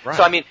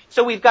 Right.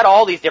 So we've got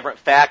all these different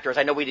factors.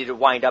 I know we need to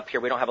wind up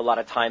here. We don't have a lot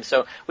of time.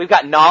 So we've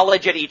got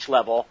knowledge at each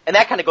level. And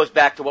that kind of goes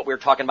back to what we were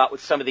talking about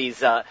with some of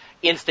these,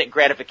 instant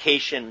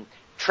gratification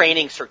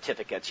training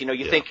certificates.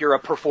 You think you're a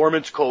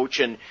performance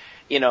coach and,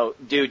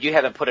 dude, you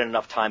haven't put in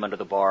enough time under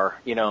the bar,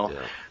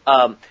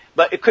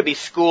 but it could be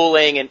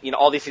schooling and,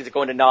 all these things that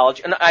go into knowledge.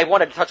 And I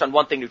wanted to touch on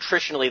one thing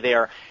nutritionally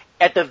there.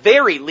 At the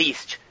very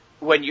least,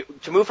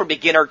 to move from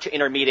beginner to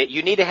intermediate,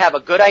 you need to have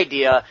a good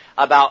idea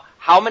about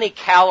how many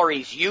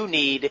calories you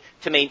need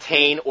to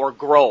maintain or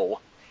grow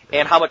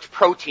and how much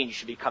protein you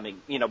should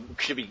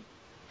be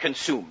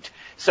consumed.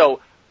 So,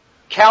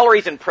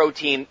 calories and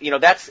protein,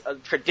 that's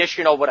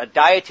traditional, what a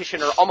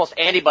dietitian or almost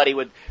anybody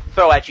would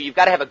throw at you. You've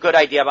got to have a good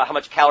idea about how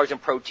much calories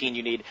and protein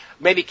you need.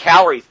 Maybe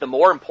calories, the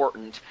more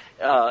important,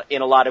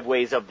 in a lot of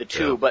ways of the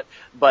two, but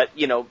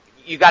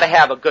you got to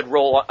have a good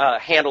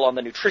handle on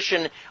the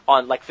nutrition,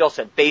 on, like Phil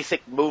said,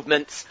 basic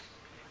movements,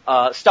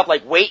 stuff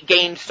like weight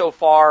gain so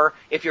far.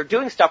 If you're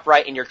doing stuff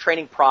right and you're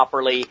training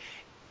properly,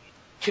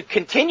 to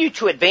continue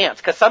to advance,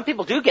 because some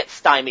people do get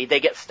stymied, they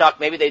get stuck,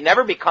 maybe they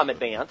never become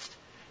advanced.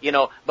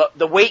 But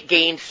the weight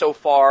gained so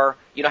far,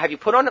 have you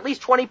put on at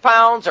least 20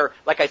 pounds? Or,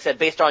 like I said,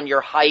 based on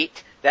your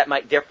height, that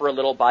might differ a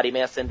little, body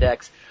mass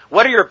index.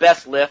 What are your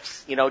best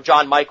lifts?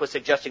 John Mike was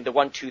suggesting the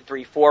 1, 2,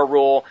 3, 4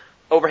 rule.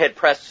 Overhead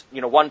press,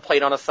 1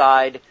 plate on a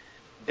side,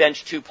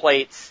 bench 2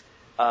 plates,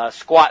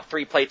 squat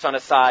 3 plates on a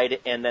side,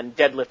 and then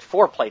deadlift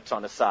 4 plates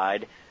on a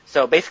side.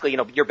 So basically,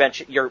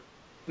 your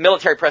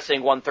military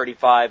pressing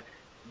 135,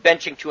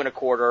 benching 2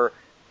 1/4,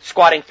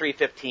 squatting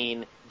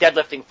 315,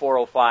 deadlifting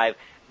 405.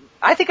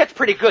 I think that's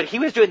pretty good. He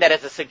was doing that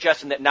as a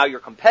suggestion that now you're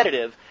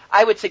competitive.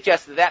 I would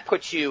suggest that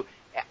puts you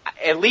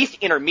at least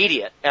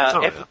intermediate,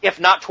 if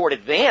not toward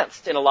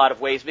advanced in a lot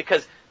of ways,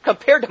 because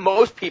compared to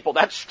most people,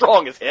 that's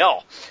strong as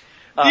hell.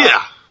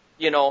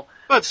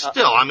 But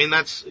still,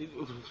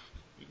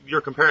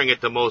 you're comparing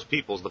it to most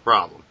people's the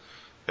problem.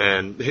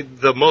 And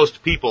the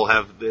most people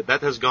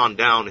that has gone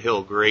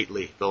downhill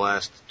greatly the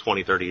last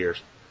 20, 30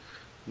 years.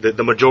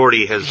 The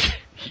majority has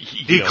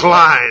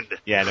declined.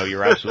 No,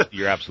 you're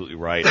absolutely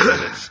right.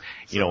 And it's,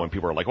 when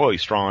people are like, "Oh,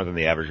 he's stronger than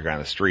the average guy on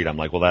the street," I'm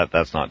like, "Well,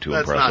 that's not too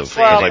impressive."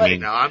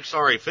 No, I'm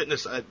sorry,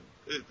 fitness.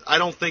 I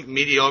don't think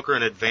mediocre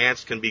and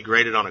advanced can be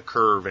graded on a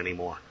curve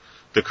anymore.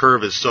 The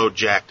curve is so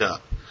jacked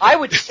up. I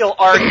would still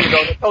argue,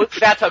 though,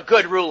 that's a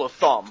good rule of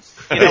thumb.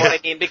 You know what I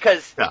mean?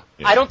 Because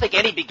I don't think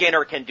any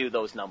beginner can do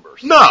those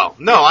numbers. No,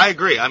 I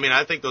agree.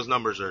 I think those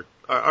numbers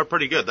are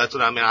pretty good. That's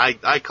what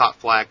I caught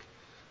flack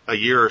a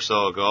year or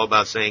so ago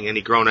about saying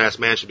any grown-ass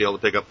man should be able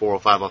to pick up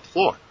 405 off the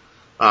floor.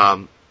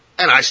 And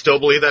I still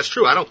believe that's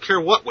true. I don't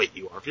care what weight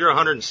you are. If you're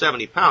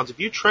 170 pounds, if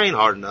you train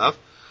hard enough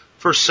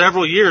for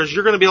several years,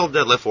 you're going to be able to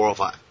deadlift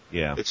 405.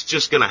 Yeah. It's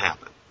just going to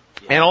happen.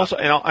 And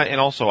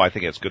also, I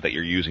think it's good that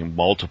you're using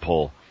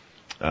multiple,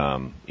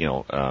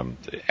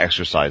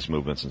 exercise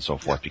movements and so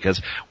forth,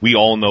 because we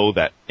all know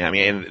that, and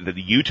the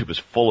YouTube is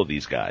full of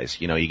these guys.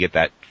 You get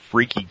that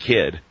freaky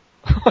kid,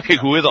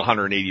 who is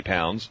 180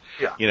 pounds,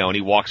 and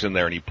he walks in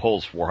there and he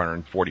pulls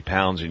 440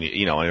 pounds, and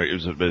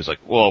it was like,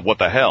 well, what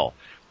the hell?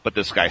 But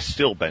this guy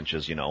still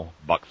benches,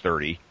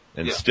 $130,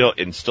 and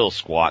still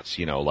squats,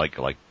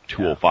 like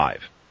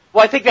 205.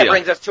 Well, I think that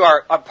brings us to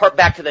our part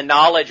back to the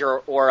knowledge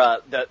or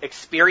the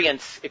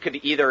experience. It could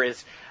be either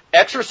as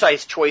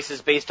exercise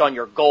choices based on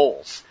your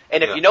goals.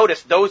 And if you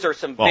notice, those are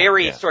some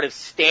very sort of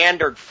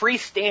standard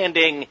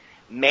freestanding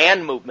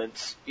man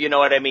movements. You know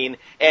what I mean?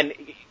 And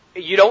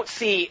you don't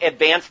see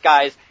advanced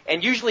guys,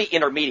 and usually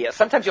intermediate.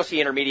 Sometimes you'll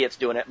see intermediates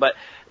doing it, but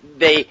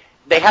they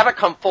haven't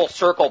come full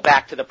circle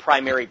back to the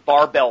primary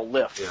barbell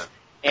lifts. Yeah.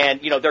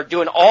 And, they're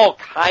doing all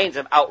kinds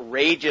of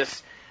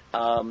outrageous,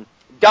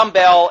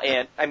 dumbbell,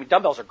 and,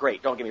 dumbbells are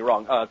great, don't get me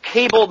wrong.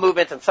 Cable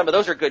movements, and some of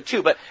those are good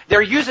too, but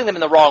they're using them in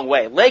the wrong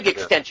way. Leg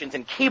extensions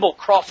and cable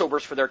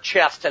crossovers for their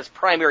chest as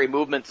primary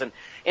movements. And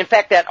in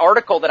fact, that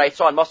article that I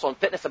saw in Muscle and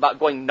Fitness about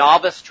going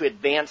novice to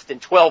advanced in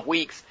 12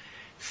 weeks,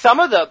 some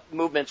of the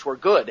movements were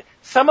good.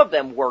 Some of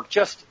them were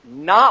just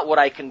not what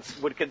I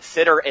would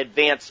consider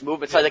advanced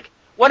movements. So,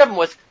 one of them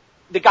was,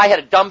 the guy had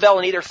a dumbbell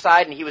on either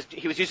side, and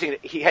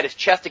he had his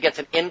chest against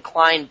an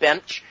incline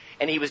bench,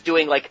 and he was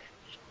doing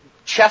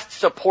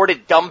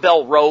chest-supported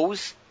dumbbell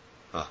rows,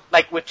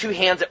 with two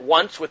hands at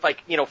once with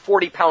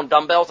 40-pound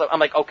dumbbells. I'm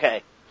like,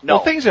 okay, no.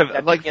 Well, things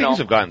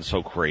have gotten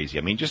so crazy.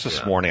 I mean, just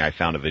this morning I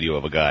found a video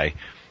of a guy,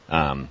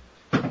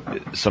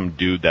 some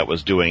dude that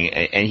was doing,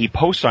 and he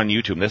posts on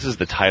YouTube, and this is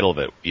the title of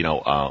it,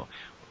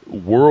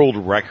 world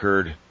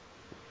record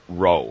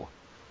row.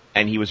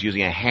 And he was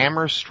using a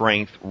hammer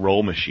strength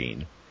row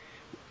machine.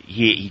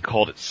 He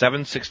called it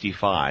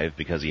 765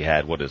 because he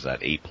had,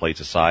 8 plates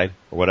aside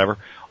or whatever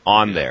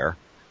on there.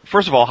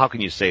 First of all, how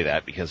can you say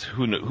that? Because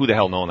who the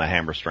hell knows the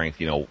hammer strength,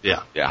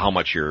 how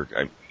much you're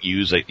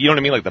using. You know what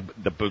I mean? Like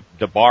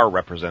the bar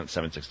represents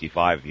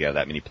 765 if you have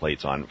that many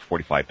plates on,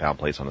 45-pound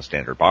plates on the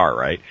standard bar,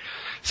 right?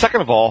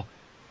 Second of all,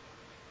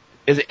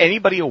 is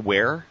anybody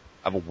aware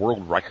of a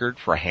world record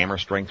for a hammer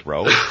strength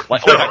row? It's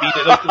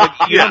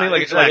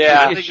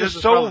just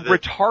so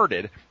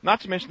retarded.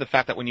 Not to mention the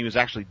fact that when he was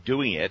actually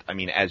doing it,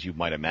 as you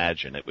might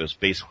imagine, it was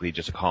basically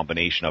just a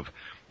combination of,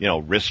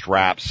 wrist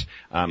wraps,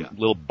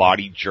 little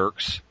body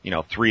jerks,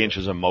 3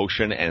 inches of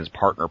motion, and his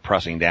partner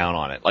pressing down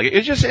on it.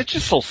 It's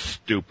just so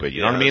stupid.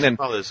 You know what I mean? And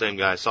probably the same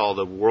guy. I saw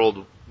the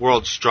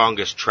world's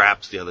strongest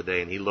traps the other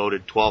day, and he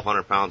loaded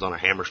 1,200 pounds on a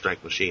hammer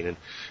strength machine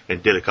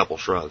and did a couple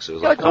shrugs. It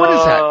was what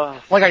is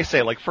that? Like I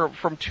say,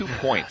 from 2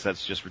 points,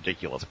 that's just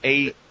ridiculous.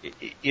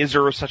 Is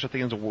there such a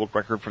thing as a world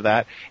record for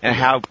that? And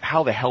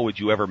how the hell would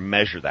you ever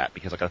measure that?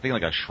 Because a thing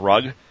like a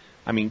shrug,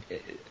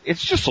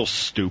 it's just so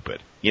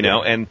stupid,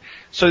 and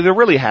so there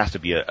really has to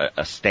be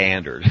a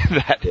standard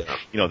that,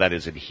 that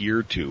is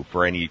adhered to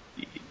for any,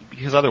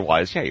 because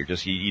otherwise,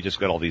 you just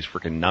got all these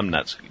freaking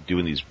numbnuts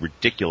doing these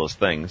ridiculous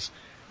things.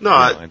 No,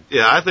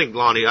 I think,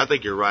 Lonnie, I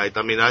think you're right.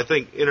 I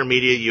think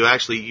intermediate, you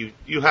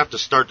have to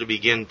start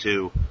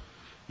to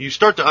you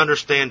start to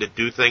understand to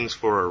do things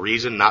for a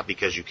reason, not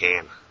because you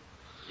can.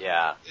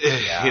 Yeah.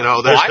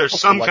 There's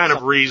some kind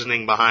of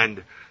reasoning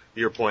behind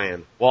your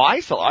plan. Well,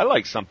 I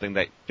like something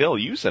that, Phil,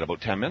 you said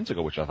about 10 minutes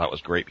ago, which I thought was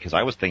great, because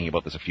I was thinking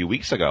about this a few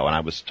weeks ago, and I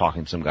was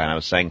talking to some guy, and I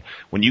was saying,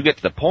 when you get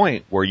to the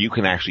point where you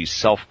can actually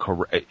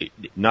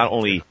not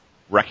only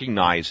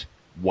recognize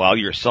while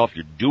you're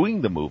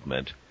doing the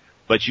movement,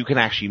 but you can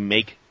actually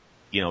make,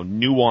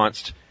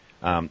 nuanced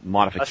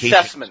modifications.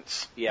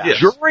 Assessments,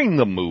 during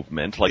the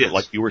movement,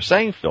 like you were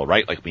saying, Phil,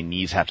 right? Like my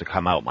knees have to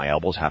come out, my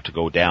elbows have to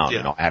go down,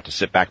 I have to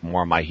sit back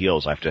more on my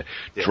heels, I have to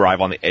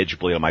drive on the edge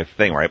blade of my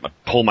thing, right?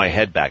 Pull my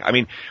head back.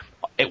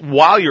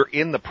 While you're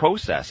in the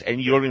process, and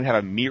you don't even have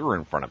a mirror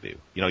in front of you,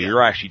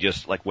 you're actually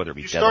just whether it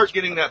be you start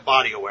getting that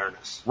body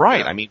awareness,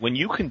 right? Yeah. When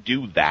you can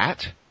do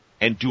that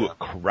and do it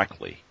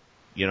correctly,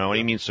 you know what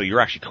I mean? So you're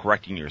actually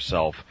correcting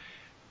yourself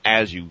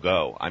as you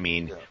go.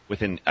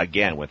 Within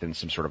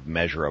some sort of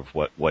measure of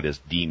what is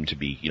deemed to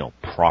be,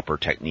 proper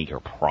technique or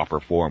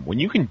proper form. When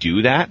you can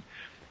do that,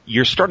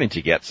 you're starting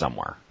to get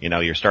somewhere.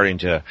 You're starting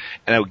to,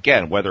 and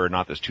again, whether or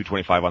not there's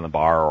 225 on the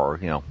bar or,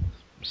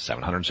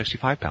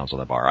 765 pounds on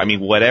the bar.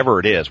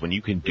 Whatever it is, when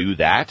you can do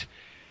that,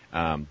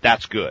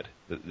 that's good.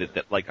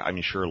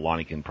 I'm sure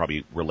Lonnie can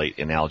probably relate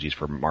analogies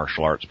for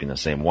martial arts being the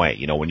same way.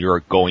 When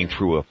you're going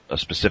through a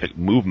specific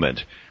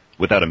movement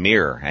without a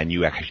mirror and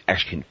you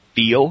actually can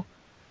feel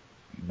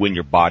when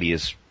your body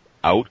is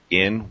out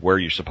in where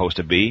you're supposed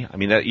to be,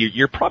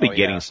 you're probably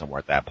getting somewhere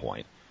at that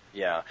point.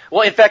 Yeah.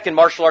 Well, in fact, in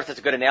martial arts, that's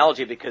a good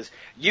analogy because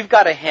you've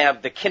got to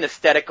have the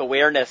kinesthetic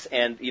awareness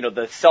and,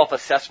 the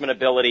self-assessment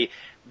ability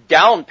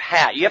down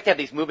pat. You have to have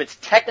these movements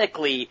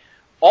technically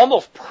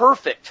almost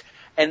perfect.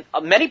 And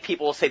many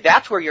people will say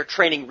that's where your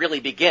training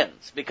really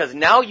begins because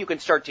now you can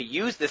start to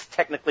use this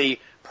technically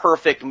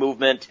perfect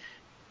movement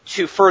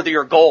to further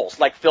your goals,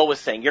 like Phil was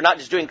saying. You're not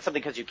just doing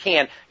something because you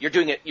can.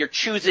 You're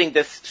choosing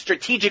this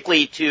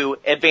strategically to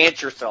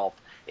advance yourself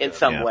in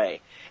some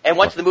way. And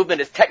once the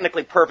movement is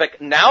technically perfect,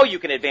 now you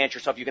can advance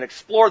yourself. You can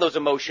explore those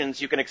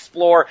emotions. You can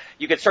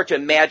start to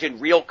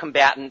imagine real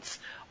combatants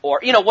or,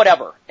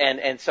 whatever.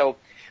 And so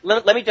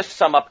let me just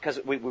sum up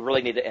because we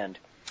really need to end.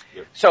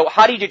 Yep. So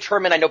how do you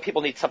determine, I know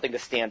people need something to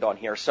stand on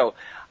here. So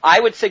I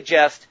would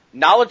suggest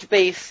knowledge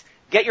base.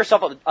 Get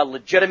yourself a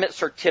legitimate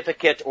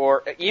certificate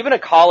or even a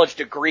college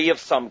degree of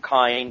some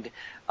kind,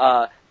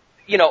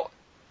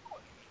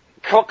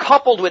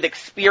 coupled with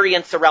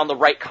experience around the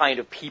right kind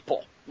of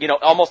people,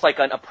 almost like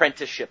an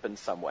apprenticeship in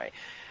some way.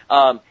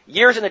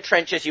 Years in the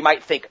trenches, you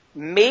might think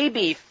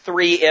maybe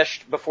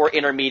 3-ish before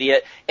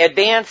intermediate.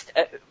 Advanced,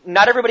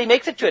 not everybody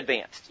makes it to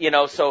advanced,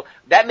 so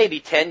that may be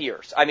 10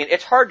 years. I mean,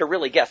 it's hard to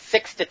really guess.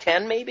 6 to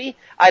 10 maybe?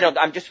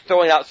 I'm just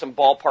throwing out some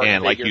ballpark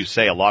And figures. like you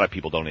say, a lot of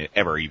people don't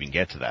ever even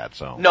get to that,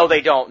 so. No,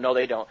 they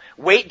don't.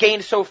 Weight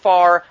gain so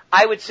far,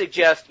 I would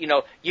suggest,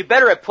 you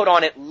better have put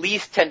on at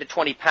least 10 to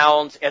 20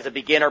 pounds as a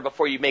beginner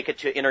before you make it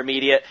to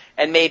intermediate,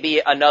 and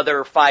maybe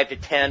another 5 to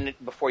 10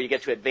 before you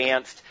get to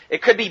advanced.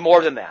 It could be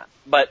more than that,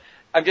 but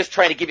I'm just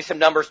trying to give you some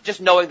numbers,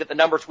 just knowing that the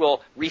numbers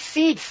will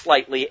recede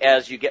slightly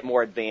as you get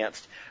more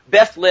advanced.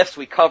 Best lifts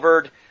we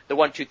covered. The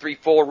 1, 2, 3,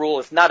 4 rule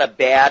is not a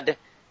bad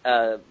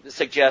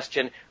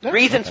suggestion.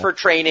 Reasons for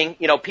training,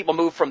 people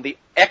move from the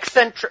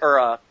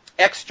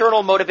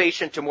external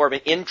motivation to more of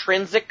an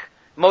intrinsic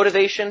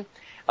motivation.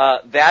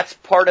 That's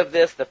part of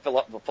this, the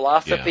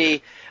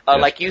philosophy. Yeah.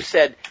 Like you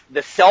said,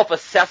 the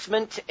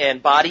self-assessment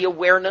and body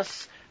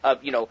awareness.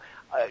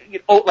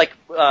 Like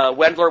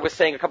Wendler was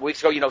saying a couple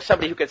weeks ago,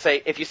 somebody who could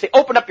say, if you say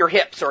open up your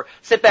hips or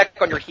sit back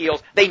on your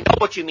heels, they know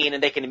what you mean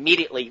and they can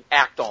immediately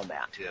act on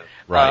that. Yeah.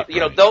 Right.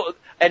 Though,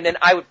 and then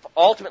I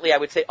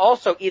would say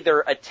also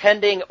either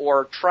attending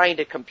or trying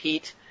to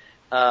compete,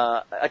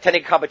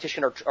 attending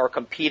competition or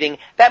competing.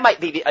 That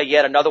might be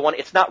yet another one.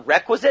 It's not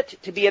requisite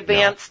to be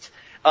advanced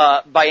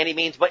by any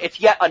means, but it's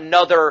yet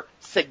another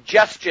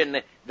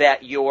suggestion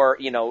that you're,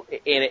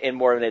 in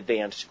more of an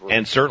advanced group.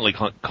 And certainly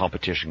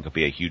competition could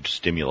be a huge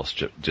stimulus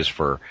just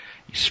for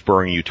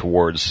spurring you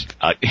towards,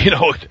 a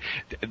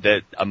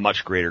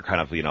much greater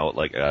kind of,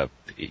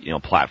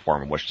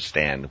 platform in which to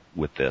stand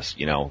with this,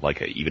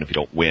 even if you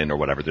don't win or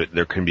whatever,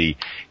 it can be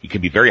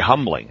very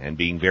humbling, and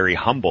being very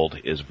humbled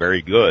is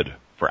very good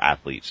for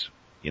athletes.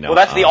 Well,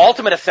 that's the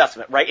ultimate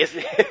assessment, right? Is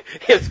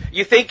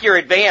you think you're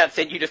advanced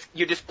and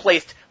you just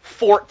placed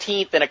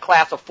 14th in a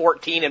class of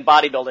 14 in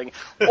bodybuilding.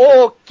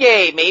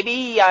 Okay,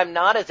 maybe I'm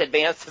not as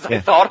advanced as I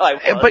thought I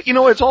was. But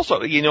it's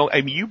also,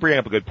 you bring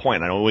up a good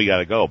point. I know we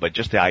gotta go, but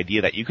just the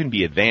idea that you can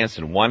be advanced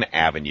in one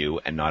avenue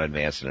and not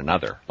advanced in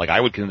another. Like,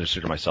 I would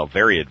consider myself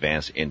very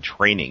advanced in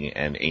training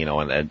and,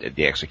 and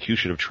the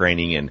execution of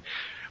training and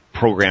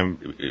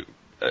program,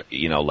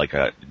 like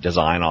a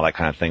design, all that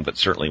kind of thing. But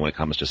certainly when it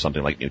comes to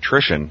something like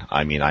nutrition,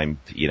 I mean, I'm,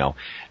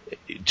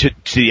 to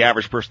the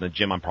average person in the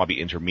gym, I'm probably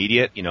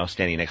intermediate,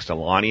 standing next to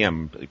Lonnie,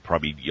 I'm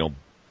probably,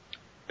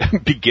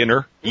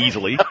 beginner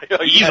easily.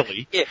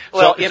 Easily. Yeah.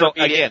 Well, so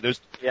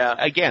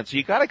again, so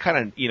you gotta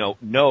kind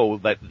of, know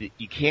that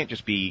you can't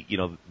just be,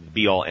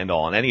 be all end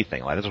all on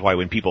anything. Like, this is why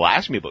when people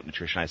ask me about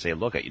nutrition, I say,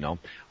 look,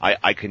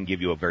 I can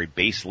give you a very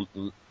base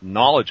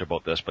knowledge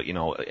about this, but,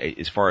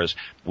 as far as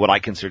what I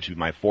consider to be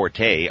my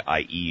forte,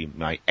 i.e.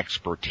 my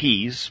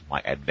expertise,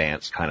 my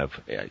advanced kind of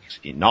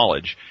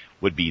knowledge,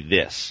 would be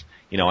this.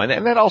 And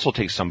that also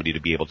takes somebody to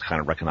be able to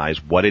kind of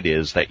recognize what it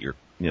is that you're,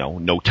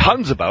 know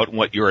tons about and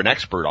what you're an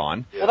expert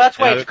on. Well, that's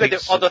why it's good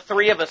that all the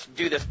three of us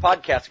do this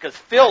podcast, because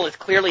Phil is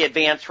clearly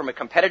advanced from a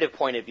competitive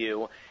point of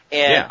view,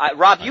 and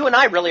Rob, you and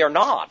I really are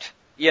not.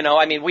 We've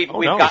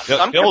got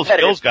some competitive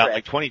Phil's got grit.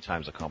 like 20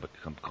 times the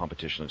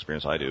competition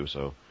experience I do,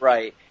 so.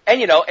 Right.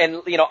 And,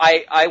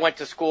 I went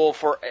to school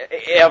for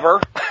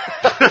ever,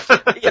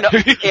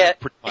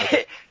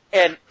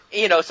 and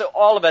so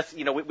all of us,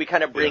 we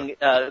kind of bring,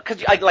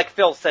 cause like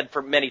Phil said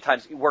for many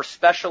times, we're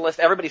specialists.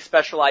 Everybody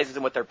specializes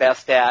in what they're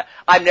best at.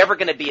 I'm never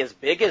going to be as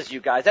big as you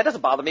guys. That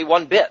doesn't bother me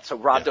one bit. So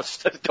Rob,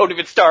 just don't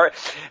even start.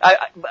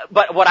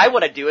 But what I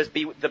want to do is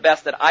be the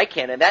best that I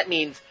can. And that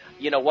means,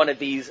 one of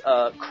these,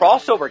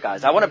 crossover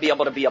guys. I want to be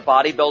able to be a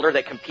bodybuilder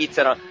that competes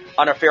on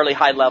a fairly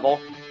high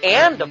level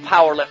and a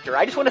power lifter.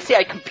 I just want to say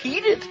I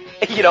competed,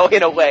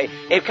 in a way,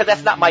 because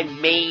that's not my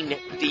main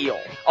deal.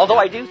 Although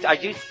I do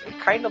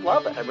kind of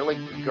love it. I'm really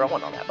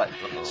growing on that. But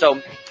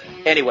so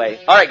anyway,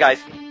 all right, guys.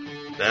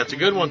 That's a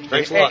good one.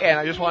 Thanks a lot. And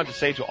I just wanted to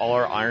say to all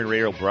our Iron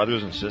Radio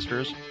brothers and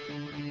sisters,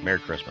 Merry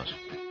Christmas.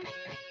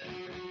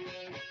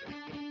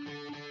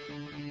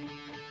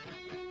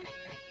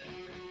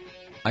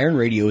 Iron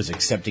Radio is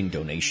accepting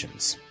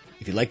donations.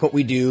 If you like what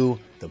we do,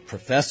 the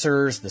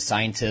professors, the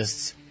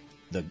scientists,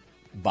 the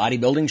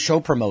bodybuilding show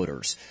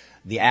promoters,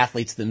 the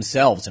athletes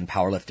themselves in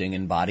powerlifting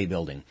and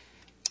bodybuilding,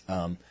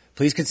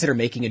 please consider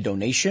making a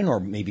donation or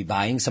maybe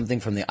buying something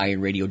from the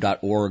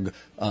ironradio.org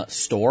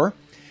store.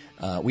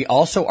 We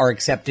also are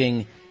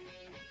accepting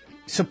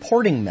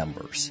supporting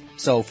members.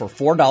 So for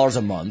 $4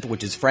 a month,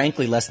 which is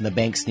frankly less than the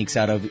bank sneaks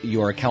out of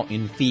your account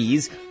in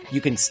fees,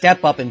 you can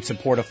step up and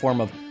support a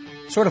form of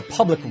sort of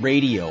public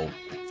radio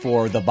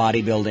for the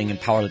bodybuilding and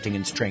powerlifting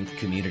and strength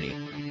community.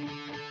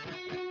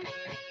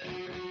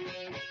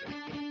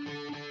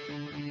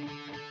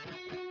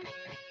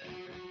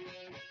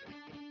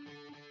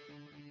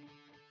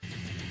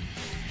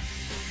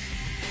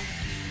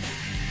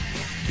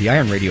 The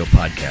Iron Radio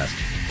podcast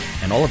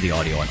and all of the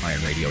audio on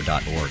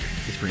ironradio.org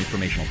is for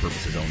informational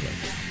purposes only.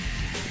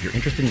 If you're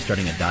interested in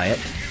starting a diet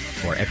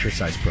or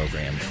exercise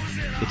program,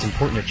 it's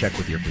important to check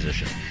with your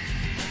physician.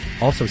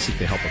 Also seek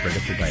the help of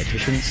registered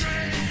dietitians,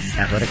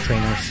 athletic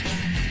trainers,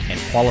 and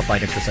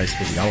qualified exercise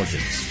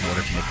physiologists in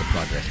order to make the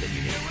progress that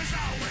you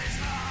need.